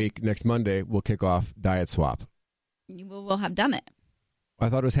next thrilled. week, next Monday, we'll kick off Diet Swap. We'll have done it. I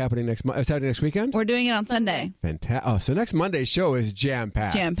thought it was happening next month. It's happening next weekend? We're doing it on Sunday. Fantastic. Oh, so next Monday's show is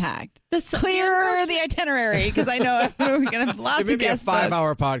jam-packed. Jam-packed. Clear the itinerary because I know we're going to have lots It may of be a guests.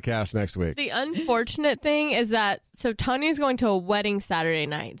 5-hour podcast next week. The unfortunate thing is that, so Tanya's going to a wedding Saturday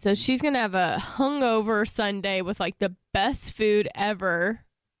night. So she's going to have a hungover Sunday with like the best food ever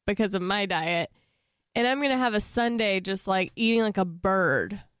because of my diet. And I'm going to have a Sunday just like eating like a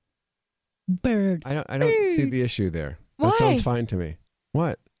bird. Bird. I don't see the issue there. Why? That sounds fine to me.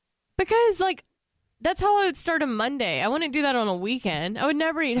 What? Because like, that's how I would start a Monday. I wouldn't do that on a weekend. I would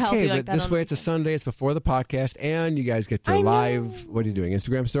never eat healthy Okay, like but that. this on way it's a Sunday. It's before the podcast, and you guys get to I know. live. What are you doing?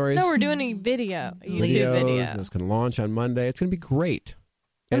 Instagram stories? No, we're doing a video. A YouTube videos. video. And it's going to launch on Monday. It's going to be great.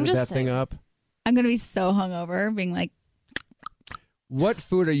 I'm Edit just that thing saying. up. I'm going to be so hungover, being like What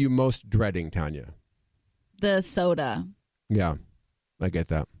food are you most dreading, Tanya? the soda. Yeah, I get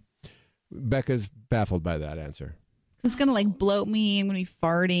that. Becca's baffled by that answer. It's going to like bloat me. I'm going to be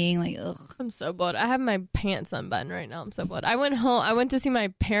farting. Like, ugh. I'm so bloated. I have my pants unbuttoned right now. I'm so bloated. I went home. I went to see my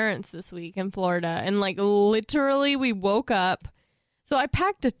parents this week in Florida, and like literally we woke up. So I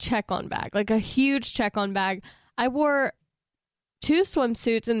packed a check-on bag, like a huge check-on bag. I wore 2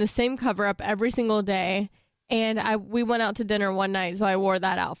 swimsuits in the same cover-up every single day, and we went out to dinner one night, so I wore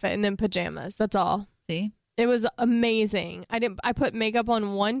that outfit and then pajamas. That's all. See? It was amazing. I put makeup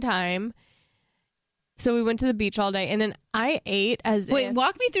on one time. So we went to the beach all day, and then I ate as Wait, if...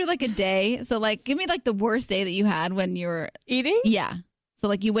 walk me through like a day. So like, give me like the worst day that you had when you were eating? Yeah. So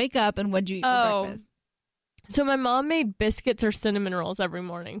like you wake up and what'd you eat for breakfast? So my mom made biscuits or cinnamon rolls every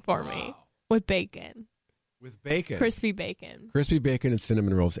morning for me with bacon. With bacon? Crispy bacon. Crispy bacon and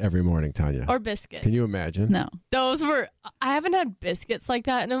cinnamon rolls every morning, Tanya. Or biscuits. Can you imagine? No. Those were... I haven't had biscuits like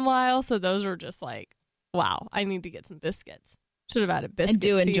that in a while, so those were just like, wow, I need to get some biscuits. Should have had a biscuit. I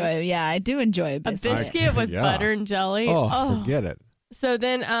do enjoy a biscuit. A biscuit with butter and jelly. Oh, forget it. So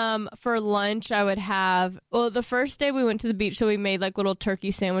then for lunch, I would have, well, the first day we went to the beach, so we made like little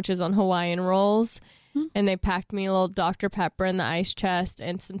turkey sandwiches on Hawaiian rolls. And they packed me a little Dr. Pepper in the ice chest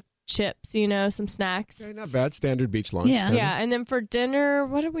and some chips, some snacks. Okay, not bad. Standard beach lunch. Yeah. Tanya. Yeah. And then for dinner,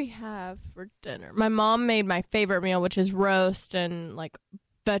 what did we have for dinner? My mom made my favorite meal, which is roast and like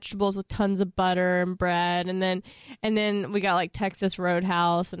vegetables with tons of butter and bread, and then we got like Texas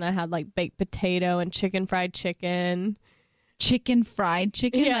Roadhouse, and I had like baked potato and fried chicken. Yeah,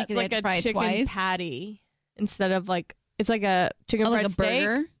 It's like a chicken twice? patty instead of like, it's like a chicken Oh, like fried a steak.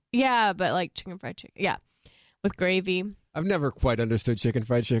 burger? Yeah, but like chicken fried chicken. Yeah, with gravy. I've never quite understood chicken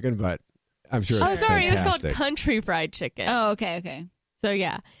fried chicken, but I'm sure Oh, it's sorry, fantastic. it was called country fried chicken. Oh, okay. So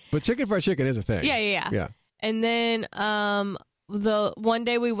yeah. But chicken fried chicken is a thing. Yeah. And then the one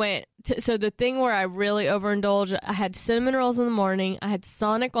day we went to, so the thing where I really overindulged, I had cinnamon rolls in the morning. I had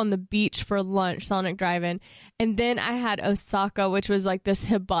Sonic on the beach for lunch, Sonic Drive-In. And then I had Osaka, which was like this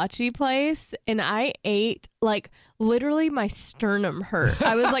hibachi place. And I ate like literally my sternum hurt.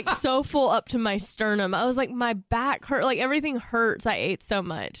 I was like so full up to my sternum. I was like, my back hurt. Like everything hurts. I ate so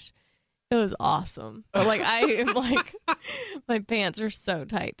much. It was awesome. But like I am like, my pants are so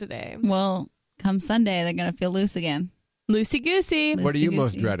tight today. Well, come Sunday, they're going to feel loose again. Loosey-goosey. What are you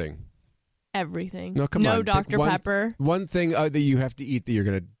most Loosey-goosey. dreading? Everything. No, come on. No Pick Dr. one- Pepper. One thing that you have to eat that you're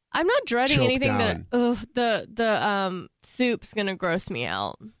going to... I'm not dreading choke anything down. the soup's gonna gross me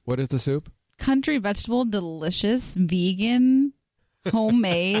out. What is the soup? Country vegetable, delicious, vegan,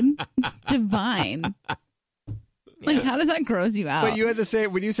 homemade. It's divine. Like, how does that gross you out? But you had the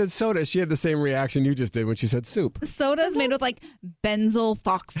same... When you said soda, she had the same reaction you just did when she said soup. Soda's made with like benzyl,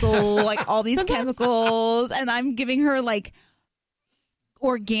 foxyl, like all these chemicals, and I'm giving her like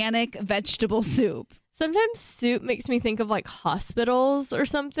organic vegetable soup. Sometimes soup makes me think of like hospitals or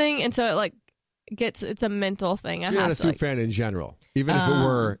something, and so it like it's a mental thing. You're not a soup fan in general, even if it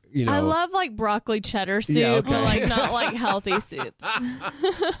were, I love like broccoli cheddar soup, Yeah, okay. but like not like healthy soups.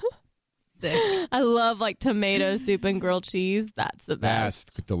 Sick. I love like tomato soup and grilled cheese. That's the That's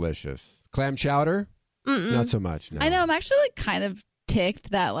best. delicious. Clam chowder? Not so much. No. I know. I'm actually like kind of ticked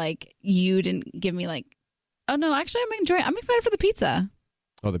that like you didn't give me like. Oh no, actually, I'm enjoying. I'm excited for the pizza.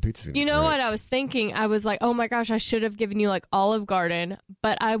 Oh, the pizza's gonna be You know great. what I was thinking? I was like, oh my gosh, I should have given you like Olive Garden,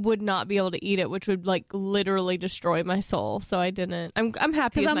 but I would not be able to eat it, which would like literally destroy my soul. So I didn't. I'm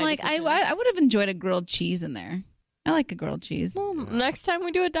happy. Because with I'm my like, decision. I would have enjoyed a grilled cheese in there. I like a grilled cheese. Well, next time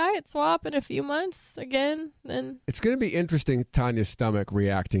we do a diet swap in a few months again, then It's going to be interesting, Tanya's stomach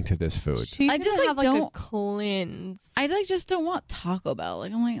reacting to this food. she's I gonna just, like, have like a don't- cleanse. I like just don't want Taco Bell.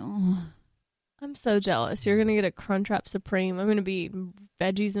 Like I'm like, oh, I'm so jealous. You're going to get a Crunchwrap Supreme. I'm going to be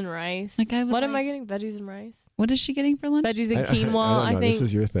veggies and rice. What am I getting? Veggies and rice? What is she getting for lunch? Veggies and quinoa, I don't know. think. This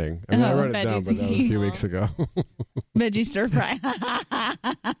is your thing. I mean, I wrote it down, but that was a few weeks ago. Veggie stir fry.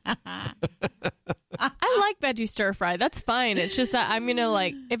 I like veggie stir fry. That's fine. It's just that I'm going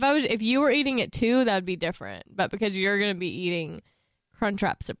to if you were eating it too, that would be different. But because you're going to be eating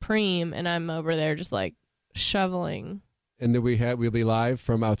Crunchwrap Supreme and I'm over there just like shoveling. And then we'll be live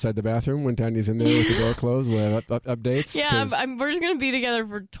from outside the bathroom when Tanya's in there with the door closed. We'll have updates. Yeah, we're just going to be together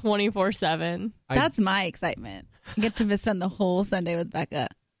for 24/7. That's my excitement. I get to spend the whole Sunday with Becca.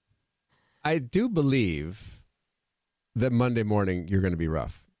 I do believe that Monday morning you're going to be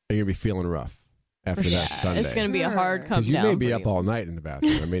rough. You're going to be feeling rough after that Sunday. It's going to be a hard come down. Because you may be up all night in the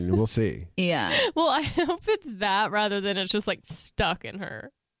bathroom. I mean, we'll see. Yeah. Well, I hope it's that rather than it's just like stuck in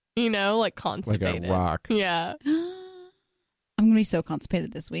her. Like constipated. Like a rock. Yeah. I'm going to be so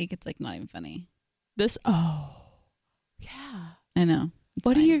constipated this week. It's like not even funny. Yeah. I know.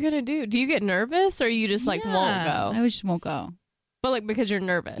 What are you going to do? Do you get nervous or you just won't go? I just won't go. But because you're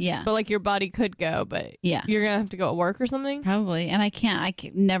nervous. Yeah. But your body could go, but yeah, you're going to have to go at work or something? Probably. And I can't.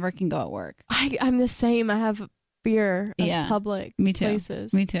 Never can go at work. I'm the same. I have fear of public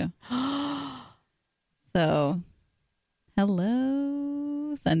places. Me too. So,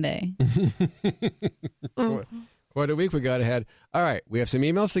 hello, Sunday. Quite a week we got ahead. All right, we have some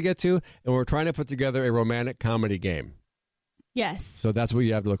emails to get to, and we're trying to put together a romantic comedy game. Yes. So that's what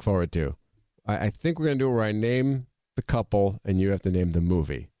you have to look forward to. I think we're going to do it where I name the couple, and you have to name the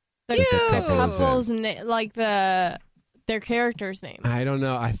movie. The couple's their character's name. I don't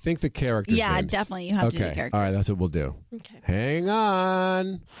know. I think the character's Yeah, names. definitely. You have to do the characters. All right, that's what we'll do. Okay. Hang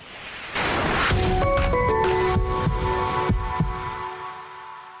on.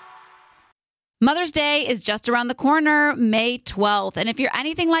 Mother's Day is just around the corner, May 12th. And if you're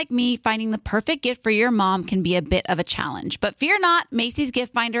anything like me, finding the perfect gift for your mom can be a bit of a challenge. But fear not, Macy's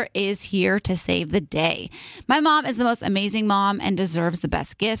Gift Finder is here to save the day. My mom is the most amazing mom and deserves the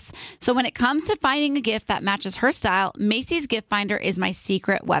best gifts. So when it comes to finding a gift that matches her style, Macy's Gift Finder is my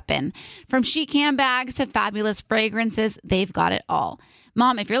secret weapon. From chic handbags to fabulous fragrances, they've got it all.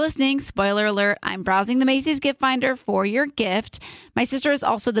 Mom, if you're listening, spoiler alert, I'm browsing the Macy's Gift Finder for your gift. My sister is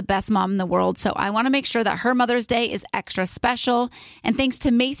also the best mom in the world, so I want to make sure that her Mother's Day is extra special. And thanks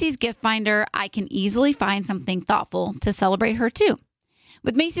to Macy's Gift Finder, I can easily find something thoughtful to celebrate her too.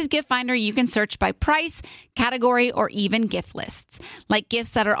 With Macy's Gift Finder, you can search by price, category, or even gift lists, like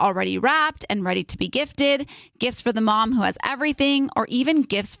gifts that are already wrapped and ready to be gifted, gifts for the mom who has everything, or even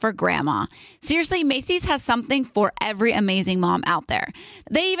gifts for grandma. Seriously, Macy's has something for every amazing mom out there.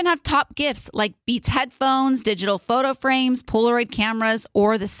 They even have top gifts like Beats headphones, digital photo frames, Polaroid cameras,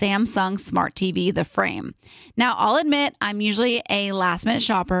 or the Samsung Smart TV, The Frame. Now, I'll admit, I'm usually a last-minute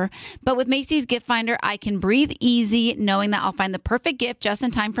shopper, but with Macy's Gift Finder, I can breathe easy knowing that I'll find the perfect gift just in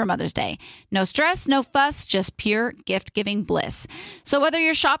time for Mother's Day. No stress, no fuss, just pure gift-giving bliss. So whether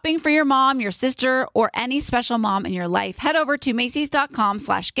you're shopping for your mom, your sister, or any special mom in your life, head over to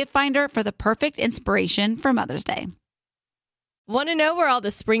Macys.com/giftfinder for the perfect inspiration for Mother's Day. Want to know where all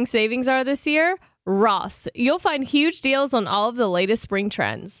the spring savings are this year? Ross. You'll find huge deals on all of the latest spring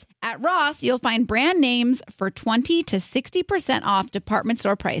trends. At Ross, you'll find brand names for 20 to 60% off department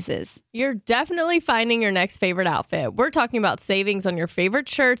store prices. You're definitely finding your next favorite outfit. We're talking about savings on your favorite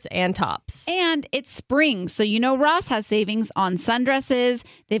shirts and tops. And it's spring, so you know Ross has savings on sundresses.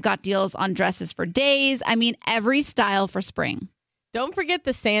 They've got deals on dresses for days. I mean, every style for spring. Don't forget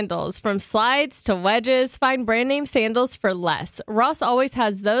the sandals. From slides to wedges, find brand name sandals for less. Ross always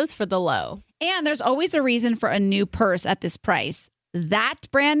has those for the low. And there's always a reason for a new purse at this price. That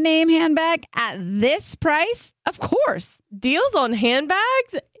brand name handbag at this price? Of course. Deals on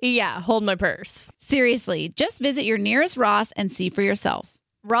handbags? Yeah, hold my purse. Seriously, just visit your nearest Ross and see for yourself.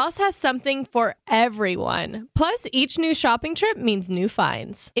 Ross has something for everyone. Plus, each new shopping trip means new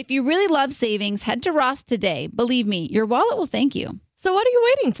finds. If you really love savings, head to Ross today. Believe me, your wallet will thank you. So what are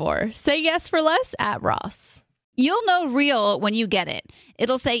you waiting for? Say yes for less at Ross. You'll know real when you get it.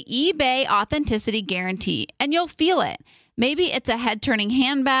 It'll say eBay Authenticity Guarantee, and you'll feel it. Maybe it's a head-turning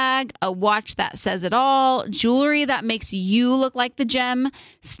handbag, a watch that says it all, jewelry that makes you look like the gem,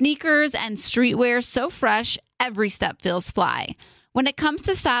 sneakers and streetwear so fresh, every step feels fly. When it comes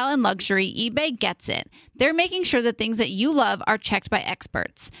to style and luxury, eBay gets it. They're making sure the things that you love are checked by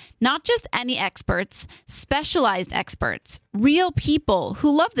experts. Not just any experts, specialized experts, real people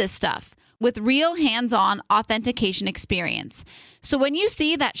who love this stuff with real hands-on authentication experience. So when you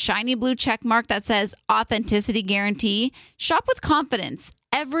see that shiny blue check mark that says Authenticity Guarantee, shop with confidence.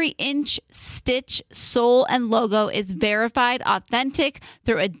 Every inch, stitch, sole, and logo is verified, authentic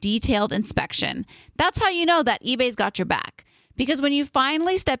through a detailed inspection. That's how you know that eBay's got your back. Because when you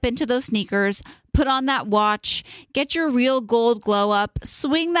finally step into those sneakers, put on that watch, get your real gold glow up,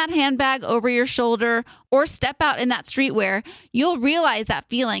 swing that handbag over your shoulder, or step out in that streetwear, you'll realize that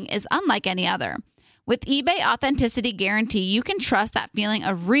feeling is unlike any other. With eBay Authenticity Guarantee, you can trust that feeling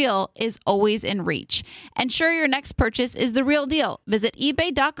of real is always in reach. Ensure your next purchase is the real deal. Visit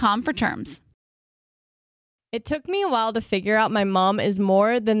ebay.com for terms. It took me a while to figure out my mom is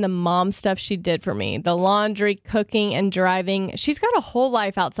more than the mom stuff she did for me. The laundry, cooking, and driving. She's got a whole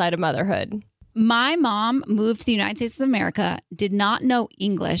life outside of motherhood. My mom moved to the United States of America, did not know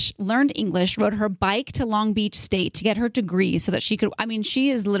English, learned English, rode her bike to Long Beach State to get her degree so that she could, she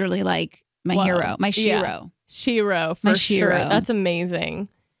is literally like my hero, my Shiro. Yeah. Shiro, for My sure. Shiro. That's amazing.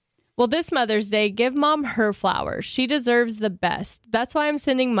 Well, this Mother's Day, give Mom her flowers. She deserves the best. That's why I'm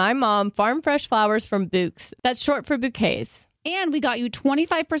sending my mom farm fresh flowers from Bouqs. That's short for bouquets. And we got you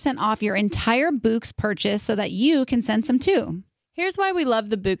 25% off your entire Bouqs purchase so that you can send some too. Here's why we love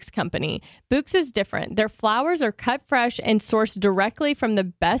the Bouqs company. Bouqs is different. Their flowers are cut fresh and sourced directly from the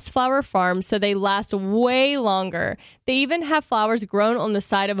best flower farms, so they last way longer. They even have flowers grown on the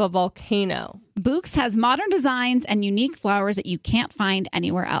side of a volcano. Bouqs has modern designs and unique flowers that you can't find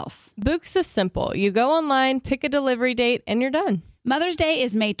anywhere else. Bouqs is simple. You go online, pick a delivery date, and you're done. Mother's Day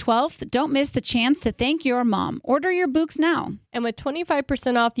is May 12th. Don't miss the chance to thank your mom. Order your Bouqs now. And with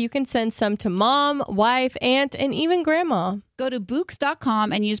 25% off, you can send some to mom, wife, aunt, and even grandma. Go to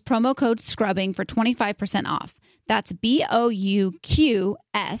Bouqs.com and use promo code SCRUBBING for 25% off. That's BOUQS.com,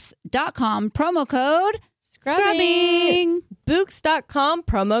 promo code SCRUBBING. Bouqs.com,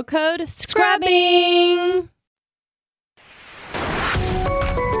 promo code SCRUBBING.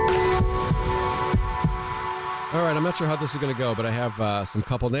 All right, I'm not sure how this is going to go, but I have some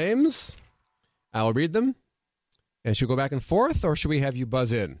couple names. I'll read them. And should we go back and forth, or should we have you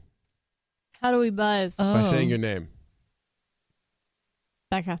buzz in? How do we buzz? By saying your name.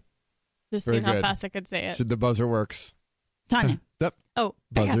 Becca. Just Very seeing how good. fast I could say it. Should the buzzer works. Tanya. Yep. Oh,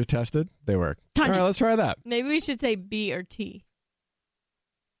 Buzzer Becca. tested. They work. Tanya. All right, let's try that. Maybe we should say B or T.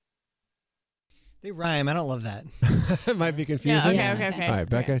 They rhyme. I don't love that. It might be confusing. Yeah, okay. All right,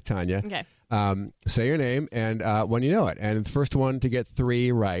 Becca, Tanya. Okay. Say your name and when you know it. And the first one to get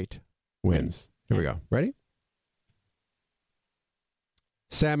 3 right wins. Here we go. Ready?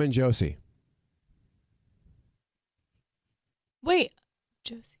 Sam and Josie. Wait.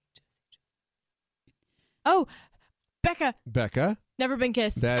 Josie. Oh, Becca. Becca. Never been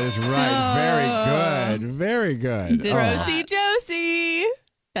kissed. That is right. Very good. Very good. Oh. Rosie Josie.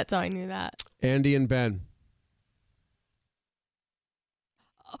 That's how I knew that. Andy and Ben.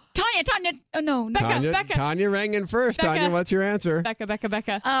 Tanya. Oh, no. Becca. Tanya rang in first. Becca. Tanya, what's your answer?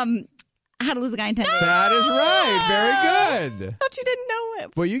 Becca. How to Lose a Guy in 10 Days. That is right. Very good. Thought you didn't know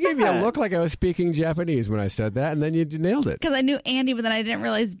it. Well, you gave me a look like I was speaking Japanese when I said that, and then you nailed it. Because I knew Andy, but then I didn't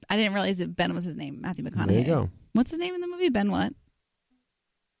realize that Ben was his name. Matthew McConaughey. There you go. What's his name in the movie? Ben what?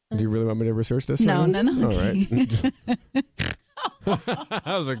 Do you really want me to research this? No, right no. now? All right. That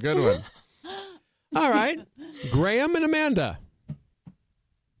was a good one. All right. Graham and Amanda.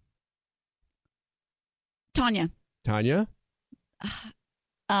 Tanya.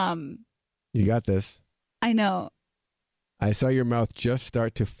 You got this. I know. I saw your mouth just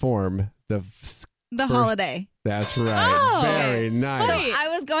start to form the Holiday. That's right. Oh. Very nice. So I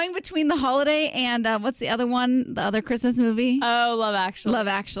was going between The Holiday and what's the other one? The other Christmas movie? Oh, Love Actually. Love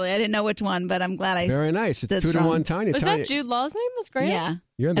Actually. I didn't know which one, but I'm glad I. Very nice. It's stood 2-1 strong. Tanya. Was Tanya, that Jude Law's name? Was Graham? Yeah.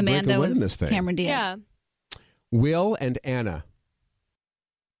 you're on the Amanda brink of was winning this thing. Cameron Diaz. Yeah. Will and Anna.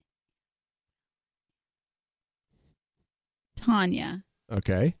 Tanya.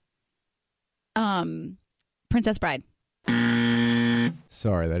 Okay. Princess Bride.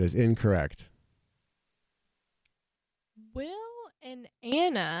 Sorry, that is incorrect. Will and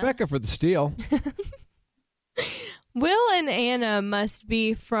Anna. Becca for the steal. Will and Anna must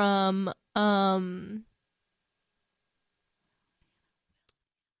be from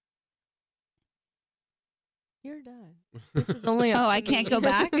You're done. This is only Oh, I can't go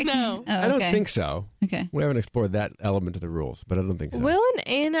back? No. Oh, I don't okay. think so. Okay. We haven't explored that element of the rules, but I don't think so. Will and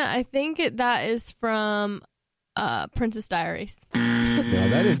Anna, I think that is from Princess Diaries. No,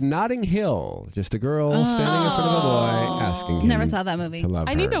 that is Notting Hill. Just a girl standing in front of a boy asking him Never saw that movie. to love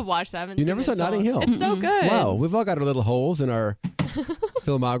her. I need to watch that. I haven't You seen never it saw so Notting long. Hill? It's so good. Wow, we've all got our little holes in our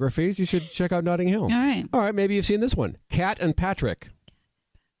filmographies. You should check out Notting Hill. All right. All right, maybe you've seen this one. Kat and Patrick.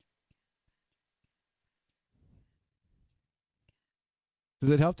 Does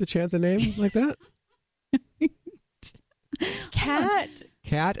it help to chant the name like that? Cat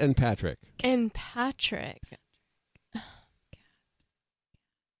Kat and Patrick. And Patrick.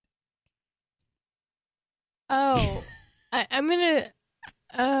 Oh, I'm going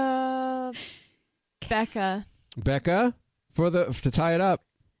to... Becca. Becca, to tie it up.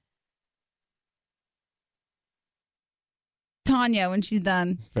 Tanya, when she's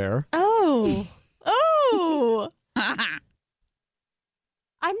done. Fair. Oh.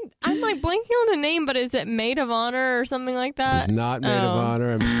 I'm like blanking on the name, but is it Maid of Honor or something like that? It's not Maid of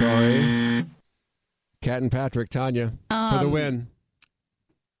Honor. I'm sorry. Kat and Patrick, Tanya, for the win.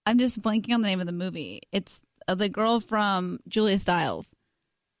 I'm just blanking on the name of the movie. It's the girl from Julia Stiles.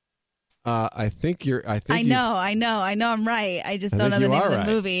 I think you're. I know. I'm right. I just don't know the name of the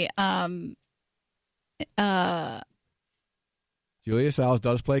movie. Julia Stiles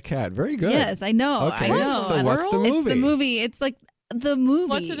does play Kat. Very good. Yes, I know. Okay. I know. So what's the movie? It's the movie. It's like the movie.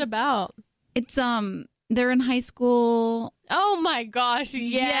 What's it about? It's they're in high school. Oh my gosh!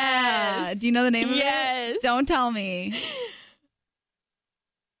 Yes. Yeah. Do you know the name of it? Yes. Don't tell me.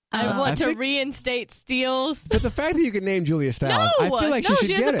 I want to reinstate Steels. But the fact that you can name Julia Stiles, I feel like she should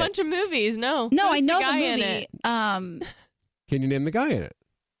she get has it. a bunch of movies. No, I know the the movie. In it? Can you name the guy in it?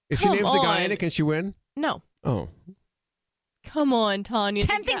 If she names the guy in it, can she win? No. Oh. Come on, Tanya.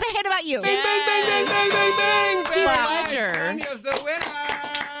 10 things I hate about you. Bing, bing, bing, bing, bing, bing, bing. Pleasure. Tanya's the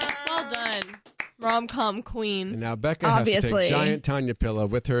winner. Well done. Rom-com queen. And now Becca has to take giant Tanya pillow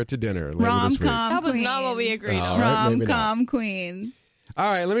with her to dinner later this week. That was not what we agreed on. Rom-com queen. All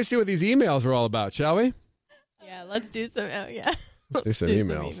right, let me see what these emails are all about, shall we? Yeah, let's do some. Yeah. Do some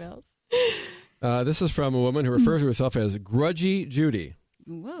emails. This is from a woman who refers to herself as Grudgy Judy.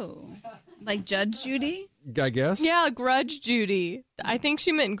 Whoa. Like Judge Judy? I guess. Yeah, Grudge Judy. I think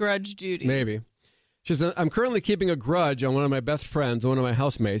she meant Grudge Judy. Maybe. She says, I'm currently keeping a grudge on one of my best friends, one of my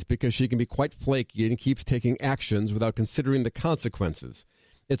housemates, because she can be quite flaky and keeps taking actions without considering the consequences.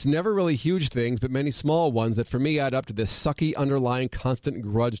 It's never really huge things, but many small ones that for me add up to this sucky underlying constant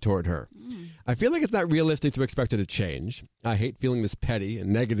grudge toward her. I feel like it's not realistic to expect her to change. I hate feeling this petty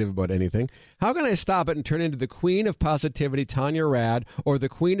and negative about anything. How can I stop it and turn into the queen of positivity, Tanya Rad, or the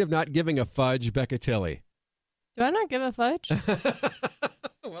queen of not giving a fudge, Becca Tilly? Do I not give a fudge?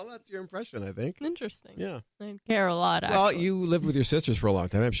 Well, that's your impression, I think. Interesting. Yeah. I care a lot, actually. Well, you lived with your sisters for a long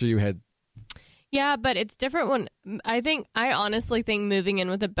time. I'm sure you had... Yeah, but it's different when I honestly think moving in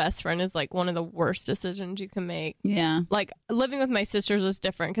with a best friend is like one of the worst decisions you can make. Yeah. Like living with my sisters was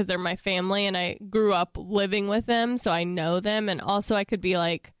different because they're my family and I grew up living with them. So I know them. And also I could be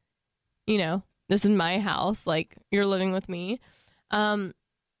like, this is my house. Like you're living with me.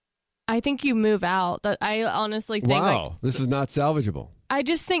 I think you move out. That I honestly think wow, this is not salvageable. I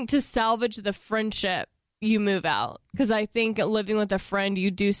just think to salvage the friendship, you move out, because I think living with a friend,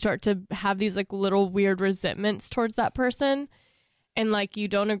 you do start to have these like little weird resentments towards that person, and like you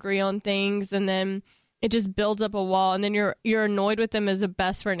don't agree on things, and then it just builds up a wall, and then you're annoyed with them as a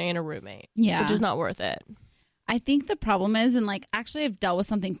best friend and a roommate. Yeah, which is not worth it. I think the problem is, and like actually I've dealt with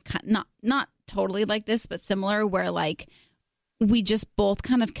something not totally like this, but similar, where like we just both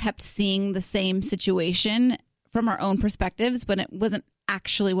kind of kept seeing the same situation from our own perspectives, but it wasn't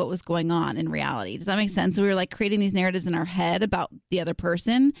actually what was going on in reality. Does that make sense? So we were like creating these narratives in our head about the other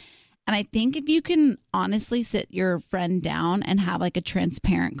person. And I think if you can honestly sit your friend down and have like a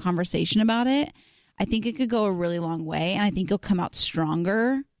transparent conversation about it, I think it could go a really long way. And I think you'll come out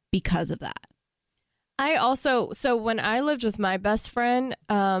stronger because of that. So when I lived with my best friend,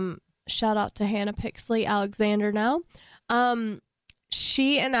 shout out to Hannah Pixley Alexander now.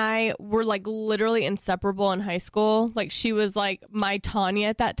 She and I were like literally inseparable in high school. Like she was like my Tanya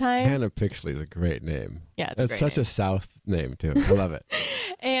at that time. Hannah Pixley is a great name. Yeah, it's such a South name too. I love it.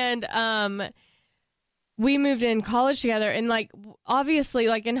 And we moved in college together, and like obviously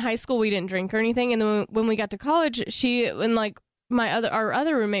like in high school we didn't drink or anything, and then when we got to college, she and like our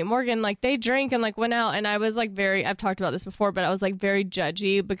other roommate Morgan, like they drank and like went out, and I was like I've talked about this before, but I was like very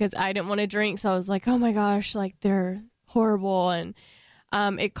judgy because I didn't want to drink, so I was like, oh my gosh, like they're horrible, and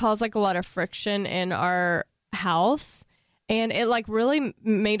it caused like a lot of friction in our house, and it like really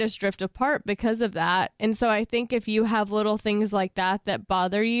made us drift apart because of that. And so I think if you have little things like that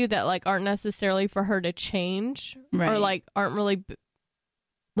bother you, that like aren't necessarily for her to change, right, or like aren't really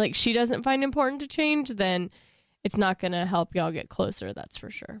like she doesn't find important to change, then it's not going to help y'all get closer. That's for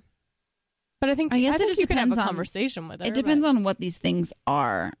sure. But I think it just you can have a depends on conversation with her. It depends on what these things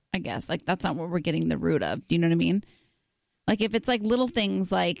are, I guess. Like that's not what we're getting the root of. Do you know what I mean? Like if it's like little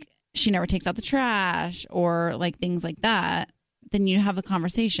things like she never takes out the trash or like things like that, then you have a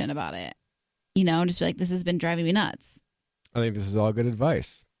conversation about it, and just be like, this has been driving me nuts. I think this is all good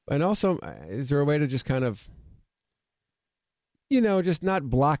advice. And also, is there a way to just kind of just not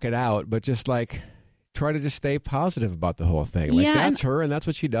block it out, but just like try to just stay positive about the whole thing. Like, that's her and that's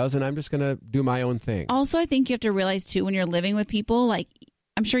what she does, and I'm just going to do my own thing. Also, I think you have to realize, too, when you're living with people, like,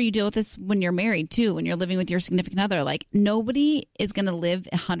 I'm sure you deal with this when you're married, too, when you're living with your significant other. Like, nobody is going to live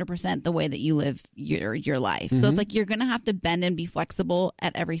 100% the way that you live your life. So it's like you're going to have to bend and be flexible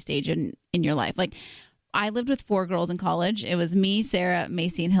at every stage in your life. Like, I lived with 4 girls in college. It was me, Sarah,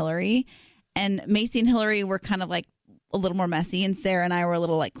 Macy, and Hillary. And Macy and Hillary were kind of like a little more messy, and Sarah and I were a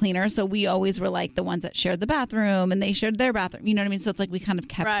little like cleaner. So we always were like the ones that shared the bathroom, and they shared their bathroom. You know what I mean? So it's like we kind of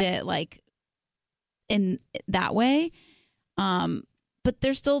kept it like in that way. But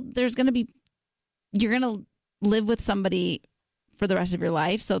there's going to be, you're going to live with somebody for the rest of your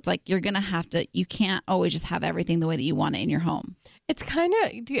life. So it's like you're going to have to, you can't always just have everything the way that you want it in your home. It's kind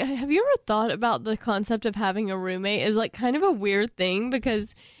of, have you ever thought about the concept of having a roommate is like kind of a weird thing,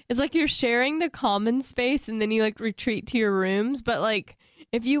 because it's like you're sharing the common space and then you like retreat to your rooms. But like,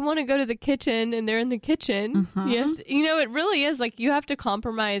 if you want to go to the kitchen and they're in the kitchen, you have to, it really is like you have to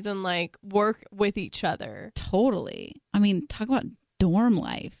compromise and like work with each other. Totally. I mean, talk about dorm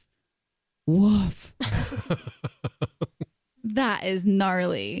life. Woof. That is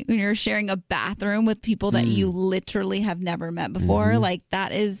gnarly. When you're sharing a bathroom with people that you literally have never met before, like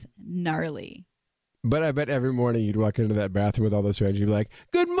that is gnarly. But I bet every morning you'd walk into that bathroom with all those friends, you'd be like,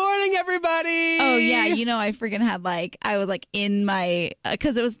 "Good morning, everybody!" Oh, yeah. I freaking had like, I was like in my,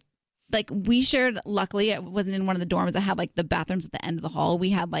 because it was like we shared, luckily, it wasn't in one of the dorms. I had like the bathrooms at the end of the hall.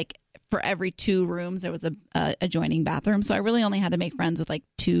 We had like, for every 2 rooms, there was a adjoining bathroom. So I really only had to make friends with like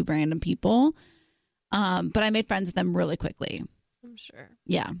 2 random people. But I made friends with them really quickly. I'm sure.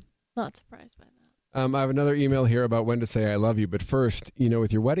 Yeah. Not surprised by that. I have another email here about when to say I love you. But first,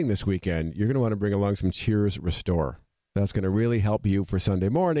 with your wedding this weekend, you're going to want to bring along some Cheers Restore. That's going to really help you for Sunday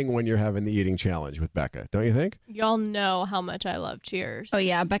morning when you're having the eating challenge with Becca. Don't you think? Y'all know how much I love Cheers. Oh,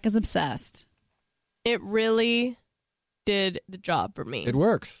 yeah. Becca's obsessed. It really did the job for me. It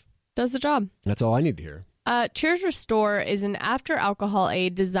works. Does the job. That's all I need to hear. Cheers Restore is an after-alcohol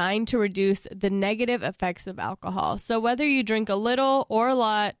aid designed to reduce the negative effects of alcohol. So whether you drink a little or a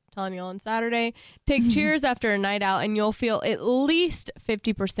lot, telling you on Saturday, take Cheers after a night out and you'll feel at least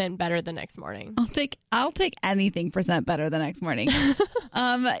 50% better the next morning. I'll take anything % better the next morning.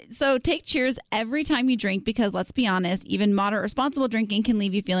 So take Cheers every time you drink, because let's be honest, even moderate responsible drinking can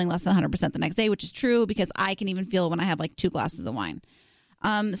leave you feeling less than 100% the next day, which is true because I can even feel it when I have like 2 glasses of wine.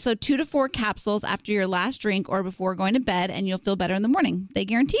 So 2 to 4 capsules after your last drink or before going to bed, and you'll feel better in the morning. They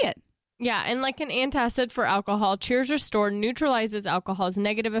guarantee it. Yeah, and like an antacid for alcohol, Cheers Restore neutralizes alcohol's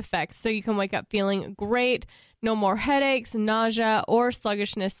negative effects, so you can wake up feeling great, no more headaches, nausea, or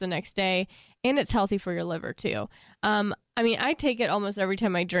sluggishness the next day, and it's healthy for your liver too. I take it almost every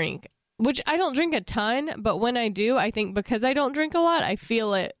time I drink, which I don't drink a ton, but when I do, I think because I don't drink a lot, I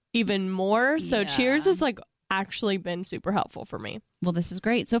feel it even more. So Cheers is like actually been super helpful for me. Well, this is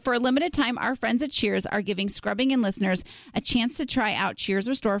great. So for a limited time, our friends at Cheers are giving Scrubbing In listeners a chance to try out Cheers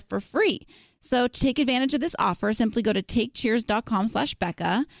Restore for free. So to take advantage of this offer, simply go to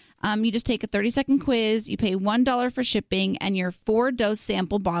takecheers.com/Becca. You just take a 30-second quiz, you pay $1 for shipping, and your 4-dose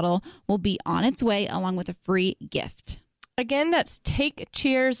sample bottle will be on its way along with a free gift. Again, that's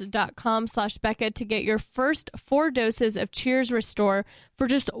takecheers.com/Becca to get your first 4 doses of Cheers Restore for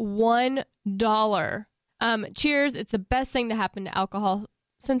just $1. Cheers, it's the best thing to happen to alcohol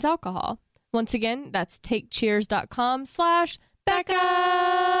since alcohol. Once again, that's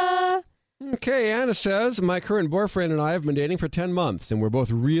takecheers.com/Becca. Okay, Anna says, my current boyfriend and I have been dating for 10 months, and we're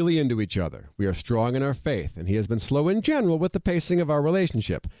both really into each other. We are strong in our faith, and he has been slow in general with the pacing of our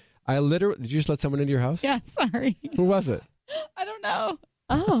relationship. Did you just let someone into your house? Yeah, sorry. Who was it? I don't know.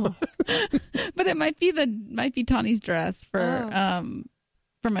 Oh. But it might be Tawny's dress for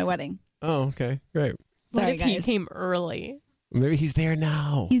my wedding. Oh, okay. Great. What Sorry, if guys. he came early? Maybe he's there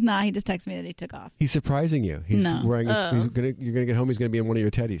now. He's not. He just texted me that he took off. He's surprising you. He's No. wearing. You're gonna get home. He's gonna be in one of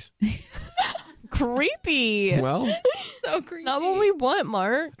your teddies. Creepy. Well, So creepy. Not what we want,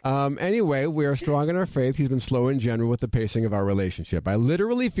 Mark. Anyway, we are strong in our faith. He's been slow in general with the pacing of our relationship. I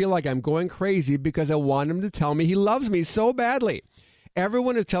literally feel like I'm going crazy because I want him to tell me he loves me so badly.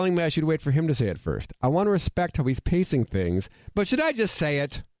 Everyone is telling me I should wait for him to say it first. I want to respect how he's pacing things, but should I just say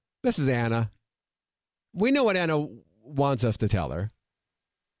it? This is Anna. We know what Anna wants us to tell her,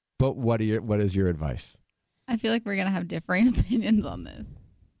 but what is your advice? I feel like we're going to have differing opinions on this.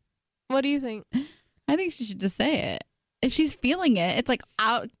 What do you think? I think she should just say it. If she's feeling it, it's like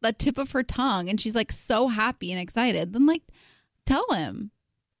out the tip of her tongue and she's like so happy and excited, then like tell him.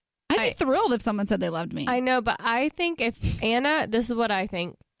 I'd be thrilled if someone said they loved me. I know, but I think this is what I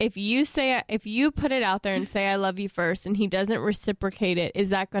think. if you put it out there and say I love you first and he doesn't reciprocate it, is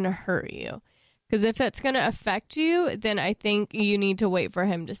that going to hurt you? Because if it's going to affect you, then I think you need to wait for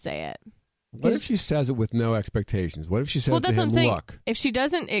him to say it. What if she says it with no expectations? What if she says to that's him, what I'm saying. look? If she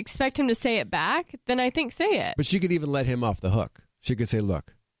doesn't expect him to say it back, then I think say it. But she could even let him off the hook. She could say,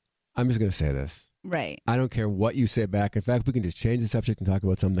 look, I'm just going to say this. Right. I don't care what you say back. In fact, we can just change the subject and talk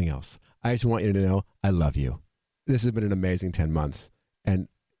about something else. I just want you to know I love you. This has been an amazing 10 months, and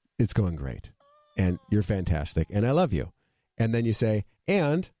it's going great. And you're fantastic, and I love you. And then you say,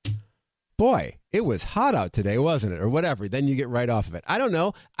 and... boy, it was hot out today, wasn't it? Or whatever. Then you get right off of it. I don't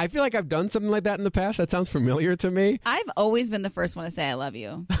know. I feel like I've done something like that in the past. That sounds familiar to me. I've always been the first one to say I love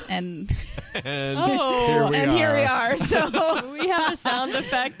you. And here we are. So we have a sound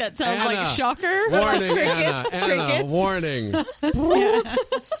effect that sounds like a shocker. Warning, Crickets, Anna, crickets. warning.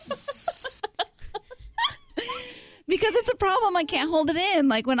 Because it's a problem. I can't hold it in.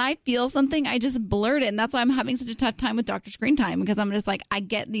 Like when I feel something, I just blurt it. And that's why I'm having such a tough time with Dr. Screen Time, because I'm just like, I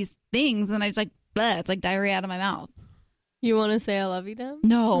get these things and I just like, bleh, it's like diarrhea out of my mouth. You want to say I love you, Dem?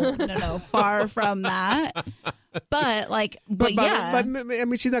 No. Far from that. But yeah. But, I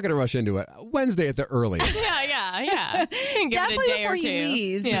mean, she's not going to rush into it. Wednesday at the earliest. Yeah. Give Definitely it a day before or he two.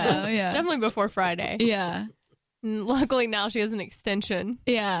 leaves. Yeah. Definitely before Friday. Yeah. And luckily now she has an extension.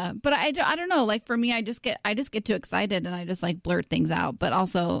 Yeah. But I don't know. Like for me, I just get too excited and I just like blurt things out. But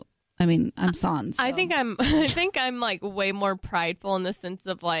also, I mean, I'm sans. So. I think I'm like way more prideful in the sense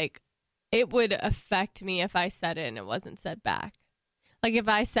of like, it would affect me if I said it and it wasn't said back. Like if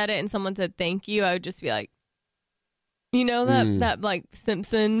I said it and someone said thank you, I would just be like, you know, that like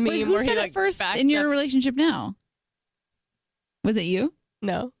Simpson meme. Wait, who where said he it like first backs in your up. relationship now? Was it you?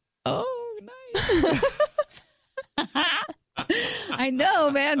 No. Oh, nice. I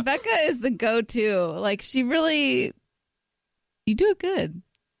know, man. Becca is the go-to. Like she really, you do it good.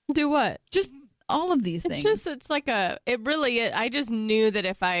 Do what? Just all of these things. It's like it really is. I just knew that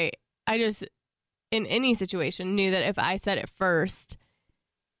if I just, in any situation, knew that if I said it first,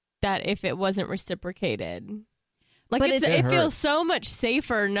 that if it wasn't reciprocated, like it feels so much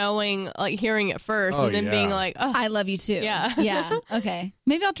safer knowing, like hearing it first and then being like, oh, I love you too. Yeah. Yeah. Okay.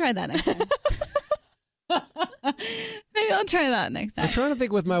 Maybe I'll try that next time. Maybe I'll try that next time. I'm trying to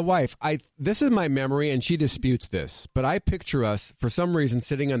think with my wife. This is my memory, and she disputes this, but I picture us, for some reason,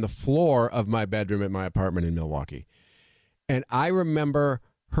 sitting on the floor of my bedroom at my apartment in Milwaukee. And I remember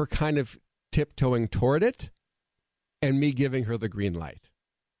her kind of tiptoeing toward it and me giving her the green light.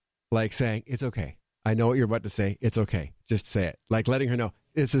 Like saying, it's okay. I know what you're about to say. It's okay. Just say it. Like letting her know,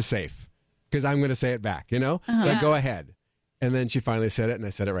 this is safe. Because I'm going to say it back, you know? Like, go ahead. And then she finally said it, and I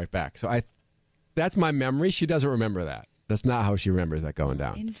said it right back. So that's my memory. She doesn't remember that. That's not how she remembers that going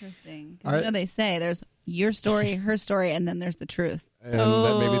down. Interesting. 'Cause you know they say there's your story, her story, and then there's the truth. And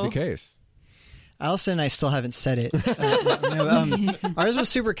that may be the case. Allison and I still haven't said it. Ours was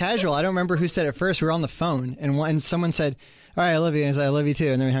super casual. I don't remember who said it first. We were on the phone, and someone said, all right, I love you. And I said, I love you too.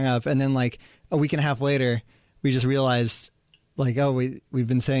 And then we hung up. And then like a week and a half later, we just realized, like, oh, we've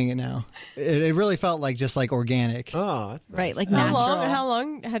been saying it now. It really felt like just like organic. Oh, that's nice. Right, like natural. How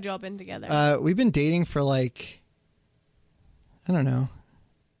long had y'all been together? We've been dating for like, I don't know,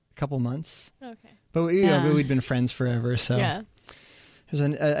 a couple months. Okay. But we'd been friends forever, so yeah.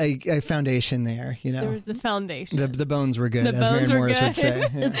 There's a foundation there, you know. There was the foundation. The bones were good, The as bones Mary were Morris good. would say. Yeah.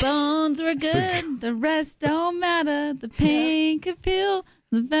 The bones were good. The rest don't matter. The pain could peel.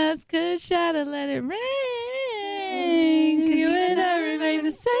 The best could shatter. Let it rain. 'Cause You and I remain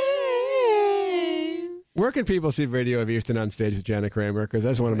the same. Where can people see video of Easton on stage with Jana Kramer? Because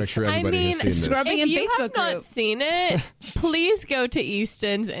I just want to make sure everybody has seen this. scrubbing If in you Facebook have not group. seen it, please go to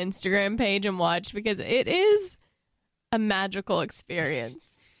Easton's Instagram page and watch, because it is a magical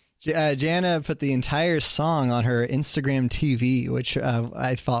experience. Jana put the entire song on her Instagram TV, which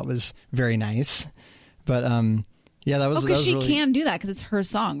I thought was very nice. But yeah, that was. because she really, can do that because it's her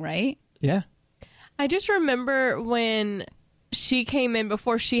song, right? Yeah. I just remember when she came in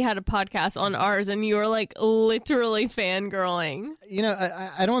before she had a podcast on ours, and you were like literally fangirling. You know,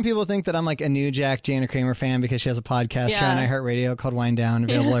 I don't want people to think that I'm like a new Jack Jana Kramer fan because she has a podcast here on iHeartRadio called Wind Down,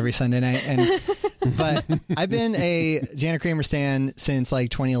 available every Sunday night. But I've been a Jana Kramer stan since like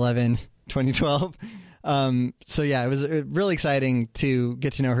 2011, 2012. So yeah, it was really exciting to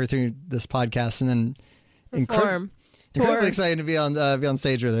get to know her through this podcast, and then incredibly excited to be on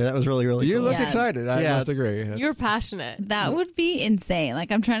stage with her. That was really, really You cool. looked excited. I must agree. You're passionate. That would be insane.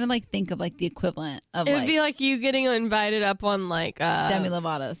 Like I'm trying to like think of like the equivalent of It would like be like you getting invited up on like Demi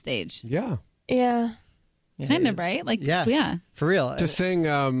Lovato stage. Yeah. Yeah. Kind of, right? Like, yeah. For real. To sing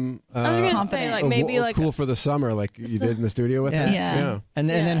I was going to say, like, maybe like Cool for the Summer, like you did in the studio with her. Yeah. And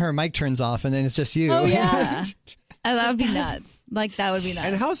then her mic turns off, and then it's just you. Oh, yeah. That would be nuts. Like, that would be nuts.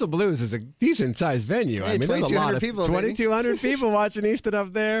 And House of Blues is a decent-sized venue. Hey, I mean, there's a lot of 2,200 people watching Easton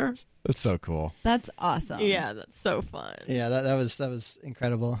up there. That's so cool. That's awesome. Yeah, that's so fun. Yeah, that was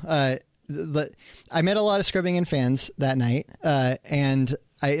incredible. I met a lot of Scrubbing In fans that night, and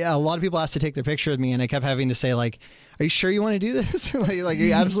a lot of people asked to take their picture with me, and I kept having to say, like, "Are you sure you want to do this? like, are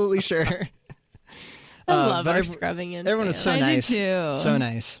you absolutely sure?" I love our Scrubbing In. Everyone was so I nice, do too. so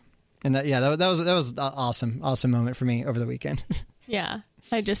nice, and that was an awesome moment for me over the weekend. Yeah,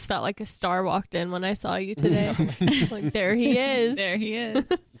 I just felt like a star walked in when I saw you today. Like, there he is. There he is.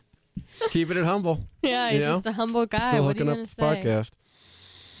 Keeping it humble. Yeah, he's just a humble guy. Still What are you hooking up going this to say? podcast.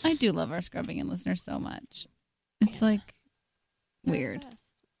 I do love our Scrubbing In listeners so much. It's like weird.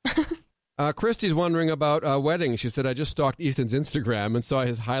 Christy's wondering about weddings. She said, I just stalked Easton's Instagram and saw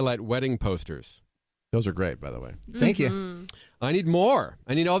his highlight wedding posters. Those are great, by the way. Thank you. I need more.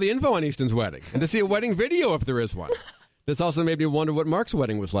 I need all the info on Easton's wedding and to see a wedding video if there is one. This also made me wonder what Mark's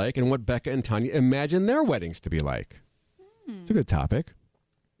wedding was like and what Becca and Tanya imagine their weddings to be like. It's a good topic.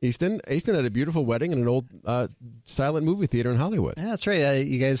 Easton had a beautiful wedding in an old silent movie theater in Hollywood. Yeah, that's right.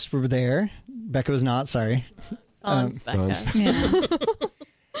 You guys were there. Becca was not. Sorry. Becca.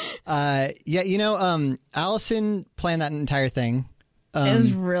 Yeah. Allison planned that entire thing. It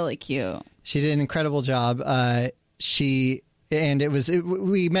was really cute. She did an incredible job. We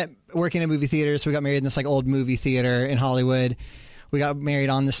met working in a movie theater, so we got married in this like old movie theater in Hollywood. We got married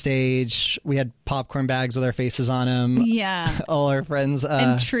on the stage. We had popcorn bags with our faces on them. Yeah. All our friends.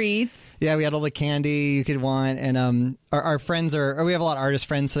 And treats. Yeah, we had all the candy you could want. And our friends we have a lot of artist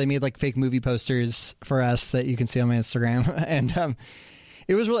friends, so they made like fake movie posters for us that you can see on my Instagram. And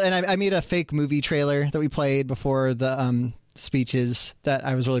it was really, and I made a fake movie trailer that we played before the speeches that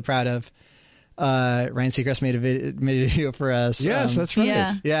I was really proud of. Ryan Seacrest made a video for us. Yes, that's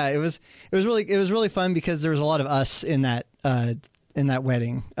right. Yeah, it was really fun because there was a lot of us in that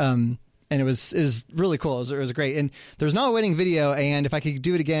wedding. And it was really cool. It was great. And there's not a wedding video. And if I could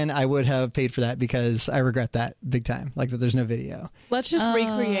do it again, I would have paid for that because I regret that big time. Like that there's no video. Let's just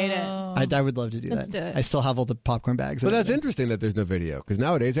recreate it. I would love to do Let's that. do it. I still have all the popcorn bags. But that's interesting that there's no video because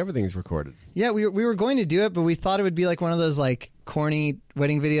nowadays everything's recorded. Yeah, we were going to do it, but we thought it would be like one of those like corny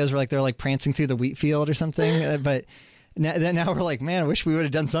wedding videos where like they're like prancing through the wheat field or something. But now we're like, man, I wish we would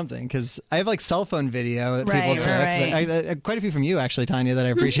have done something because I have like cell phone video that people took. Right. But quite a few from you actually, Tanya, that I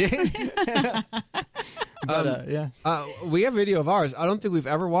appreciate. We have video of ours. I don't think we've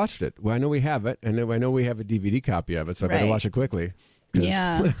ever watched it. Well, I know we have it, and I know we have a DVD copy of it, so I better watch it quickly.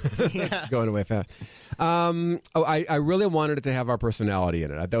 Yeah. It's going away fast. I really wanted it to have our personality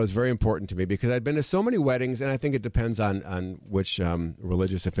in it. That was very important to me because I'd been to so many weddings, and I think it depends on which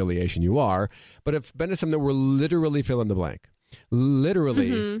religious affiliation you are, but I've been to some that were literally fill in the blank. Literally,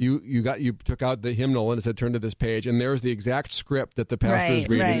 you took out the hymnal and it said turn to this page, and there's the exact script that the pastor is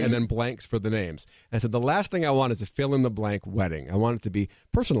reading, and then blanks for the names. And I said the last thing I want is a fill in the blank wedding. I want it to be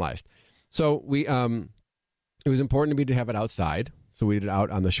personalized. So it was important to me to have it outside. So we did it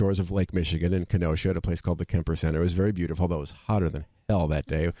out on the shores of Lake Michigan in Kenosha at a place called the Kemper Center. It was very beautiful, though it was hotter than hell that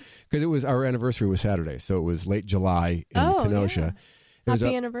day because our anniversary was Saturday, so it was late July in Kenosha. Yeah.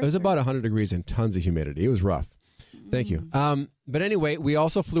 Happy anniversary. It was about 100 degrees and tons of humidity. It was rough. Thank you. But anyway, we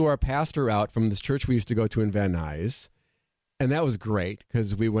also flew our pastor out from this church we used to go to in Van Nuys, and that was great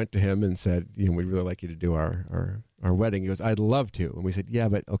because we went to him and said, we'd really like you to do our wedding. He goes, I'd love to. And we said, yeah,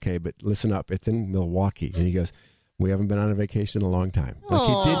 but listen up. It's in Milwaukee. And he goes, we haven't been on a vacation in a long time. Like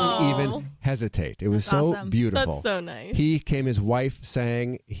he didn't even hesitate. It was so beautiful. That's so nice. He came, his wife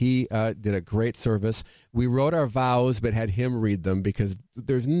sang. He did a great service. We wrote our vows, but had him read them because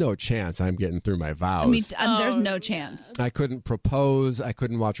there's no chance I'm getting through my vows. I mean, there's no chance. I couldn't propose. I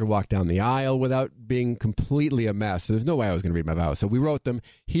couldn't watch her walk down the aisle without being completely a mess. There's no way I was going to read my vows. So we wrote them.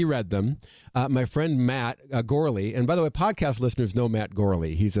 He read them. My friend Matt Gorley, and by the way, podcast listeners know Matt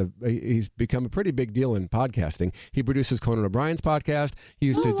Gorley. He's become a pretty big deal in podcasting. He produces Conan O'Brien's podcast. He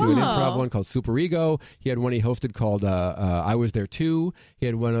used to do an improv one called Super Ego. He had one he hosted called I Was There Too. He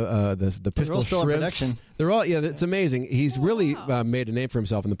had one the Pistol still in Shrimps. production. They're all, it's amazing. He's really made a name for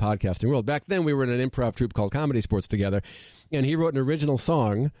himself in the podcasting world. Back then, we were in an improv troupe called Comedy Sports together, and he wrote an original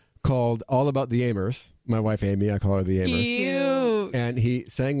song called All About the Amers. My wife, Amy, I call her the Amers. Cute. And he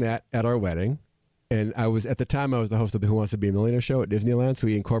sang that at our wedding. And at the time, I was the host of the Who Wants to Be a Millionaire show at Disneyland, so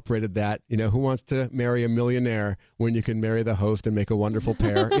he incorporated that. Who wants to marry a millionaire when you can marry the host and make a wonderful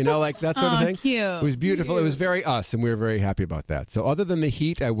pair? Like that sort of thing. Cute. It was beautiful. It was very us, and we were very happy about that. So other than the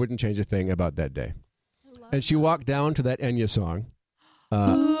heat, I wouldn't change a thing about that day. And she walked down to that Enya song.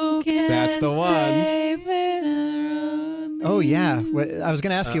 Who can That's the one. save it? Oh, yeah. I was going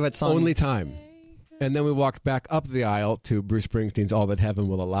to ask you what song. Only Time. And then we walked back up the aisle to Bruce Springsteen's All That Heaven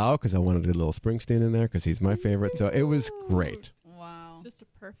Will Allow, because I wanted a little Springsteen in there because he's my favorite. So it was great. Wow. Just a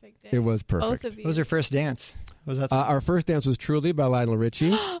perfect day. It was Both perfect. of you. What was your first dance? What was that song? Our first dance was Truly by Lionel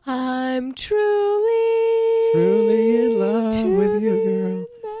Richie. I'm truly in love with you, girl.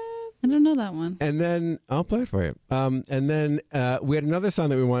 I don't know that one. And then I'll play it for you. And then we had another song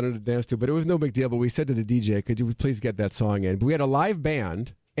that we wanted to dance to, but it was no big deal. But we said to the DJ, could you please get that song in? But we had a live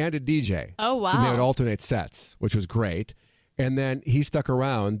band and a DJ. Oh, wow. And they would alternate sets, which was great. And then he stuck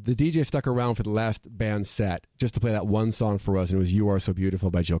around. The DJ stuck around for the last band set just to play that one song for us. And it was You Are So Beautiful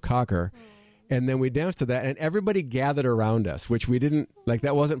by Joe Cocker. And then we danced to that, and everybody gathered around us, which we didn't, like,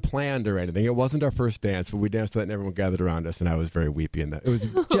 that wasn't planned or anything. It wasn't our first dance, but we danced to that, and everyone gathered around us, and I was very weepy in that. It was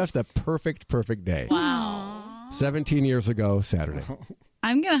just a perfect day. Wow. 17 years ago, Saturday.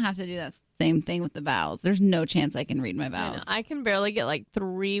 I'm going to have to do that same thing with the vows. There's no chance I can read my I vows. know. I can barely get like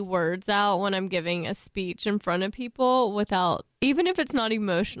 3 words out when I'm giving a speech in front of people without, even if it's not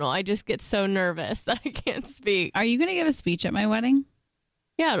emotional, I just get so nervous that I can't speak. Are you going to give a speech at my wedding?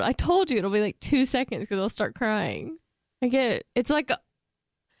 Yeah, I told you it'll be like 2 seconds because I'll start crying. It's like,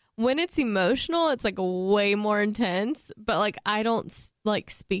 when it's emotional, it's like way more intense, but like I don't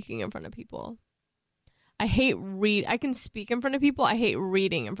like speaking in front of people. I can speak in front of people. I hate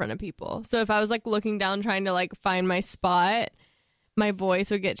reading in front of people. So if I was like looking down trying to like find my spot, my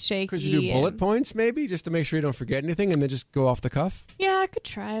voice would get shaky. Could you do bullet points maybe just to make sure you don't forget anything and then just go off the cuff? Yeah, I could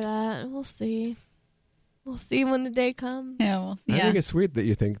try that. We'll see. We'll see when the day comes. Yeah, we'll see. I think it's sweet that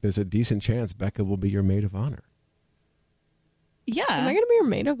you think there's a decent chance Becca will be your maid of honor. Yeah. Am I going to be your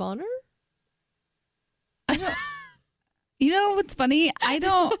maid of honor? You know what's funny? I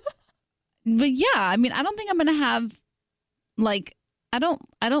don't. But yeah, I mean, I don't think I'm going to have, like, I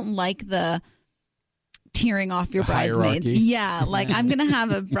don't like the tearing off your bridesmaids. Hierarchy. Yeah, like I'm going to have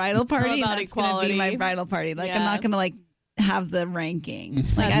a bridal party and about that's going to be my equality. bridal party. Like, I'm Yeah. not going to, like, have the ranking.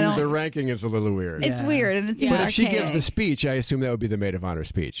 Like, I The don't. ranking is a little weird. It's weird and it seems But if she gives archaic. the speech, I assume that would be the maid of honor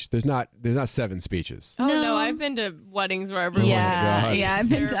speech. There's not 7 speeches. Oh, No. no, I've been to weddings where everyone. Yeah, God. yeah, I've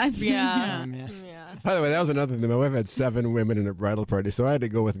been. Yeah. Yeah. By the way, that was another thing. My wife had 7 women in a bridal party, so I had to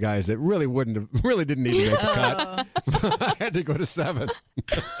go with guys that really didn't need to make the cut. I had to go to 7.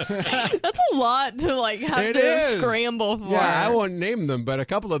 That's a lot to like have It to is. scramble for. Yeah, I won't name them, but a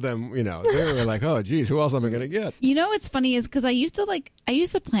couple of them, they were like, "Oh, geez, who else am I going to get?" You know what's funny is because I used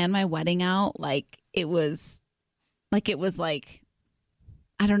to plan my wedding out like it was like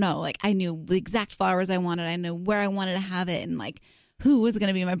I don't know, like I knew the exact flowers I wanted, I knew where I wanted to have it, and like who was going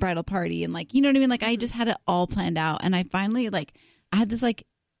to be my bridal party, and like, you know what I mean, like I just had it all planned out, and I finally I had this like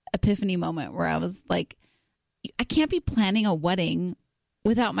epiphany moment where I was like, I can't be planning a wedding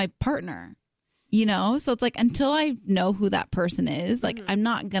without my partner, so it's like until I know who that person is, like I'm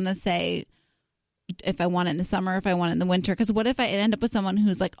not gonna say if I want it in the summer, if I want it in the winter, because what if I end up with someone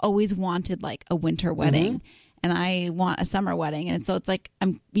who's like always wanted like a winter wedding and I want a summer wedding, and so it's like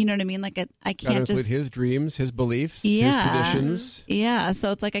you know what I mean, like I Got to can't include just his dreams, his beliefs, Yeah. his traditions. yeah,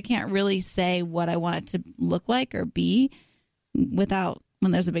 so it's like I can't really say what I want it to look like or be without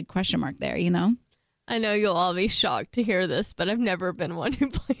when there's a big question mark there, I know you'll all be shocked to hear this, but I've never been one who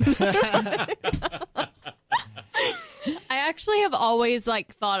planned that. I actually have always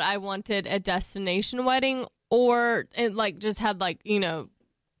like thought I wanted a destination wedding, or it like just had like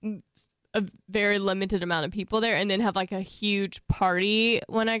a very limited amount of people there, and then have like a huge party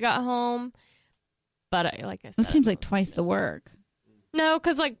when I got home. But like I said, that seems like twice the work. no,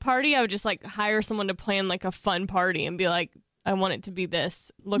 because like party, I would just like hire someone to plan like a fun party and be like, I want it to be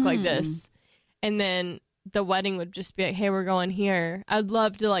this, look like this. And then the wedding would just be like, hey, we're going here. I'd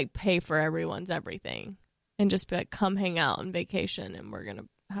love to like pay for everyone's everything and just be like, come hang out on vacation and we're going to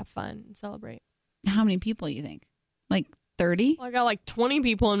have fun and celebrate. How many people you think? Like 30? Well, I got like 20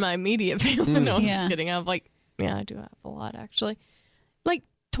 people in my immediate family. No, I'm Yeah. just kidding. I have like, yeah, I do have a lot actually. Like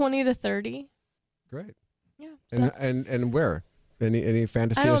 20 to 30. Great. Yeah. And where? Any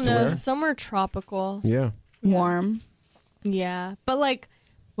fantasy I don't as to know. where? Somewhere tropical. Yeah. Warm. Yeah. But like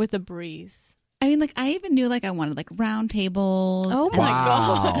with a breeze. I mean, like I even knew like I wanted like round tables. Oh and, my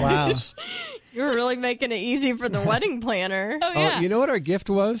Wow. gosh. You were really making it easy for the wedding planner. Oh, Oh, you know what our gift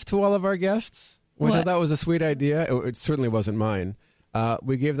was to all of our guests? Which I What? thought was a sweet idea. It certainly wasn't mine.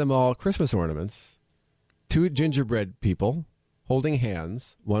 We gave them all Christmas ornaments. 2 gingerbread people holding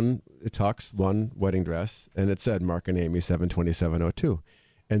hands. One tux, one wedding dress. And it said Mark and Amy 72702.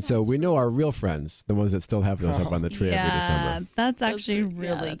 And so we know our real friends, the ones that still have those up on the tree every December. That's actually Yeah,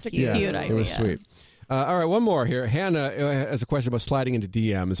 really that's a cute. cute It was idea. sweet. All right, one more here. Hannah has a question about sliding into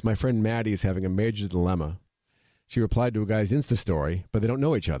DMs. My friend Maddie is having a major dilemma. She replied to a guy's Insta story, but they don't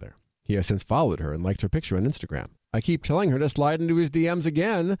know each other. He has since followed her and liked her picture on Instagram. I keep telling her to slide into his DMs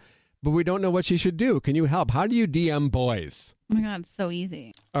again, but we don't know what she should do. Can you help? How do you DM boys? Oh my God, it's so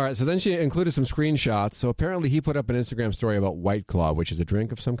easy. All right, so then she included some screenshots. So apparently he put up an Instagram story about White Claw, which is a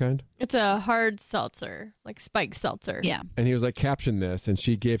drink of some kind. It's a hard seltzer, like spiked seltzer. Yeah. And he was like, caption this, and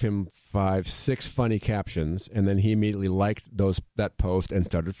she gave him 5-6 funny captions, and then he immediately liked that post and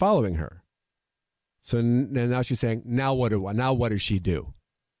started following her. So now she's saying, now what does she do?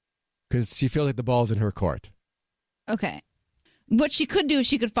 Because she feels like the ball's in her court. Okay. What she could do,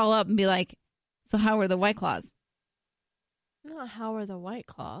 she could follow up and be like, so how were the White Claws? Not how are the White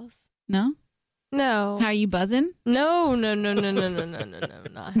Claws? No? No. How are you buzzing? No.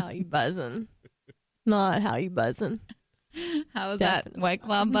 Not how you buzzing. Not how you buzzing. How is that White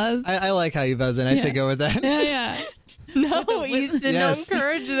Claw buzz? I like how you buzzing. I say go with that. Yeah. No, Easton, Yes. don't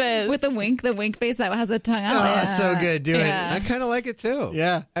encourage this. With the wink face that has a tongue out. Oh, it's so good. Do it. I kind of like it too.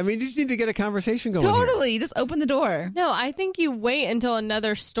 Yeah. I mean, you just need to get a conversation going. Totally. You just open the door. No, I think you wait until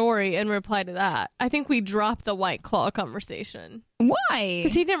another story and reply to that. I think we drop the White Claw conversation. Why?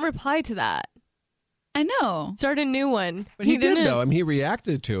 Because he didn't reply to that. I know. Start a new one. But he did, though. I mean, he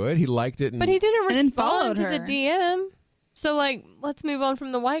reacted to it. He liked it. But he didn't And then respond followed to her. the DM. So, let's move on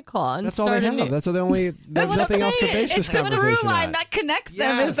from the White Claw and That's all they start a have. new... That's the only. There's nothing else to base this It's the conversation through line on. that connects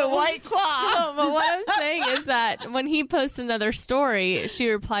them is the White Claw. No, but what I'm saying is that when he posts another story, she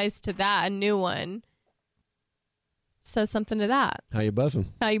replies to that, a new one. Says something to that. How you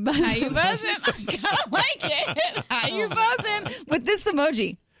buzzing? How you buzzing? How you buzzing? I kind of like it. How you buzzing? With this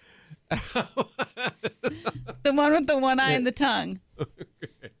emoji. The one with the one eye and the tongue.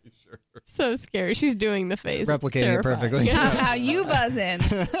 So scary. She's doing the face. It's Replicating it terrifying. perfectly. How you buzzing?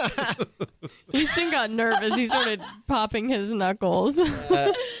 Easton got nervous. He started popping his knuckles.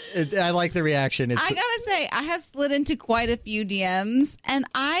 I like the reaction. I gotta say, I have slid into quite a few DMs, and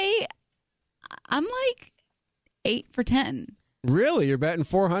I'm like 8 for 10. Really? You're betting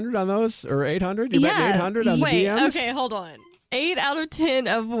 400 on those? Or 800? You're betting 800 on Wait, the DMs? okay, hold on. 8 out of 10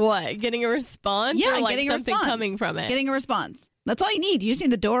 of what? Getting a response? Yeah, or getting a something response. coming from it? Getting a response. That's all you need. You just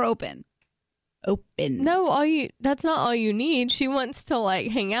need the door open. No, that's not all you need. She wants to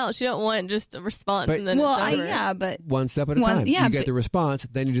hang out. She don't want just a response and then it's over. but One step at a time. yeah, you get but- the response,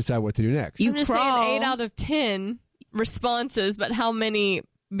 then you decide what to do next. I'm just saying 8 out of 10 responses, but how many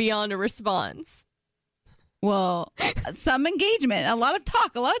beyond a response? Well, some engagement, a lot of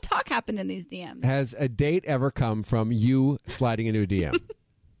talk happened in these DMs. Has a date ever come from you sliding into a DM?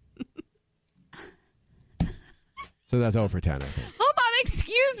 So that's 0 for 10, I think. Hold on,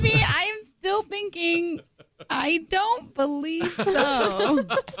 excuse me. I am still thinking. I don't believe so.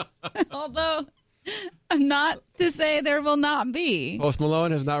 Although, not to say there will not be. Post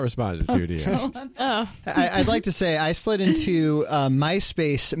Malone has not responded to your DM. Oh. I'd like to say I slid into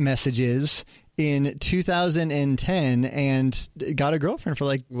MySpace messages in 2010 and got a girlfriend for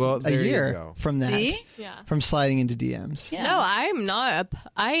a there you year go. from that. See? Yeah. From sliding into DMs. Yeah. No, I'm not.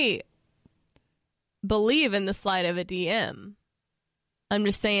 I believe in the slide of a DM. I'm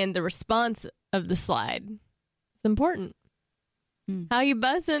just saying the response of the slide is important. How you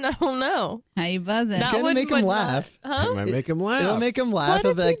buzzing? I don't know. How you buzzing? It's going to make him laugh. Huh? It might make him laugh. It'll make him laugh.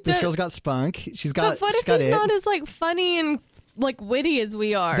 What Of if he this does- girl's got spunk. She's got. But what she's if got he's it. not as funny and witty as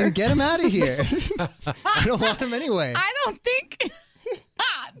we are? Then get him out of here. I don't want him anyway. I don't think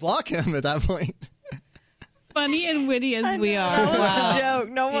Block him at that point. funny and witty as we are. That was Wow. a joke.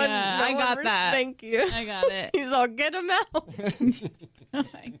 No one. Yeah, no I one got that. Thank you. I got it. He's all get him out. Oh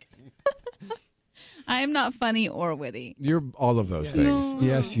my God. I am not funny or witty. You're all of those things.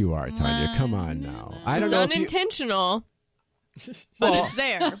 Yes, you are, Tanya. Come on now. I don't It's know if you... unintentional, but it's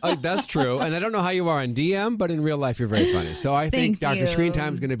there. That's true. And I don't know how you are on DM, but in real life, you're very funny. So I think Thank Dr. Screen you.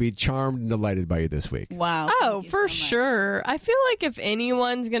 Time is going to be charmed and delighted by you this week. Wow. Oh, thank you for so much. sure. I feel like if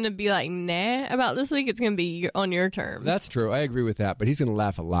anyone's going to be nah about this week, it's going to be on your terms. That's true. I agree with that. But he's going to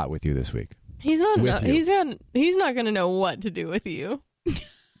laugh a lot with you this week. He's not. with you. He's not going to know what to do with you.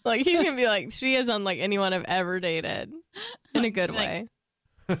 He's going to be like, she is unlike anyone I've ever dated, in a good way.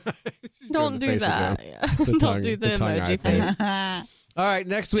 Don't the do face that. again. Yeah. The Don't tongue- do the the tongue eye emoji face. All right,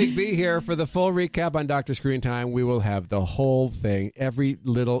 next week, be here for the full recap on Dr. Screen Time. We will have the whole thing, every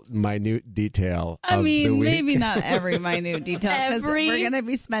little minute detail I of the mean, week. maybe not every minute detail because Every- we're going to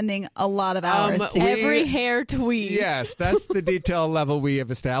be spending a lot of hours together. Every hair tweeze. Yes, that's the detail level we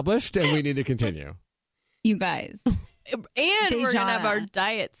have established, and we need to continue. You guys, And we're going to have our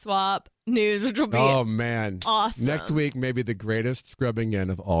diet swap news, which will be awesome. Next week, maybe the greatest scrubbing in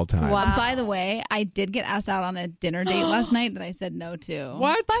of all time. Wow. By the way, I did get asked out on a dinner date last night that I said no to.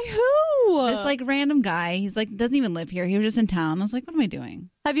 What? By who? This like random guy. He's like, doesn't even live here. He was just in town. I was like, what am I doing?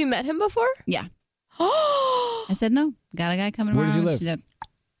 Have you met him before? Yeah. I said no. Got a guy coming Where tomorrow. does he live?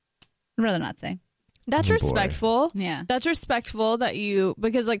 I'd rather not say. That's respectful. Yeah. That's respectful that you,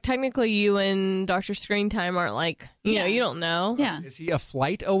 because like technically you and Dr. Screen Time aren't like, you know, you don't know. Yeah. Is he a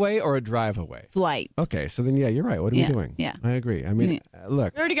flight away or a drive away? Flight. Okay, so then, you're right. What are we doing? Yeah. I agree. I mean,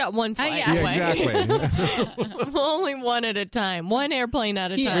 look. We already got one flight away. Exactly. Only one at a time. One airplane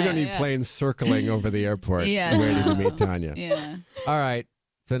at a time. We don't need planes circling over the airport waiting to meet Tanya. Yeah. All right.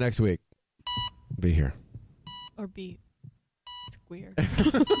 So next week, be here. Or be square.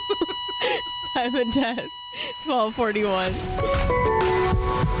 Time of death, 12:41.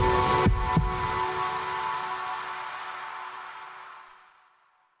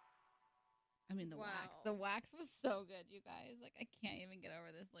 I mean, the wax was so good, you guys. Like, I can't even get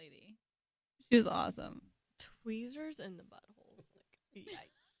over this lady. She was awesome. Tweezers in the buttholes. Like,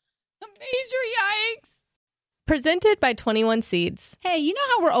 yikes. Major yikes. Presented by 21 Seeds. Hey, you know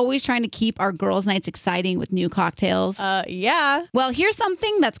how we're always trying to keep our girls' nights exciting with new cocktails? Yeah. Well, here's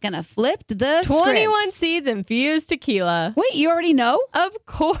something that's going to flip the 21 script. Seeds infused tequila. Wait, you already know? Of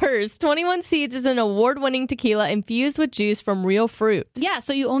course. 21 Seeds is an award-winning tequila infused with juice from real fruit. Yeah,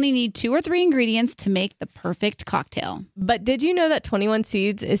 so you only need 2 or 3 ingredients to make the perfect cocktail. But did you know that 21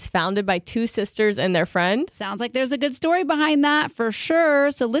 Seeds is founded by 2 sisters and their friend? Sounds like there's a good story behind that for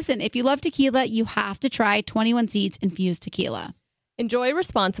sure. So listen, if you love tequila, you have to try 21 Seeds infused tequila. Enjoy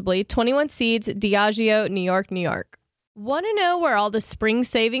responsibly. 21 Seeds, Diageo, New York, New York. Want to know where all the spring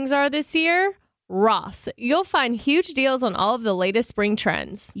savings are this year? Ross. You'll find huge deals on all of the latest spring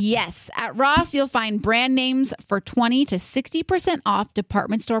trends. Yes, at Ross, you'll find brand names for 20 to 60% off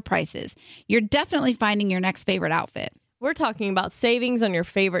department store prices. You're definitely finding your next favorite outfit. We're talking about savings on your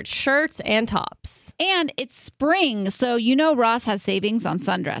favorite shirts and tops. And it's spring, so you know Ross has savings on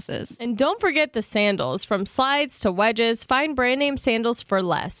sundresses. And don't forget the sandals. From slides to wedges, find brand name sandals for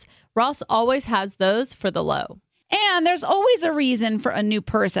less. Ross always has those for the low. And there's always a reason for a new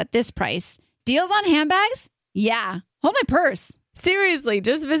purse at this price. Deals on handbags? Yeah. Hold my purse. Seriously,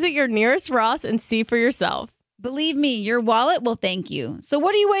 just visit your nearest Ross and see for yourself. Believe me, your wallet will thank you. So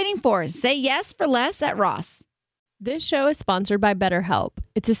what are you waiting for? Say yes for less at Ross. This show is sponsored by BetterHelp.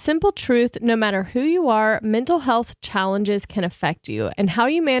 It's a simple truth. No matter who you are, mental health challenges can affect you, and how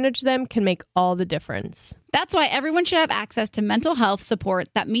you manage them can make all the difference. That's why everyone should have access to mental health support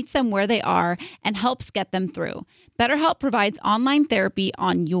that meets them where they are and helps get them through. BetterHelp provides online therapy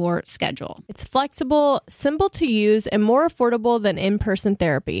on your schedule. It's flexible, simple to use, and more affordable than in-person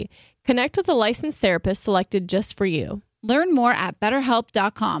therapy. Connect with a licensed therapist selected just for you. Learn more at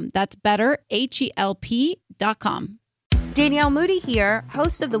BetterHelp.com. That's BetterHelp.com. Danielle Moody here,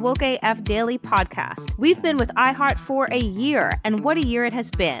 host of the Woke AF Daily podcast. We've been with iHeart for a year, and what a year it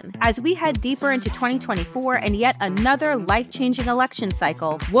has been. As we head deeper into 2024 and yet another life-changing election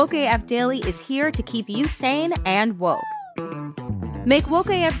cycle, Woke AF Daily is here to keep you sane and woke. Make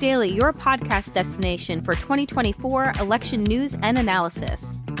Woke AF Daily your podcast destination for 2024 election news and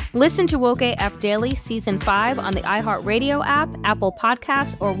analysis. Listen to Woke AF Daily Season 5 on the iHeartRadio app, Apple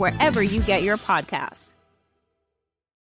Podcasts, or wherever you get your podcasts.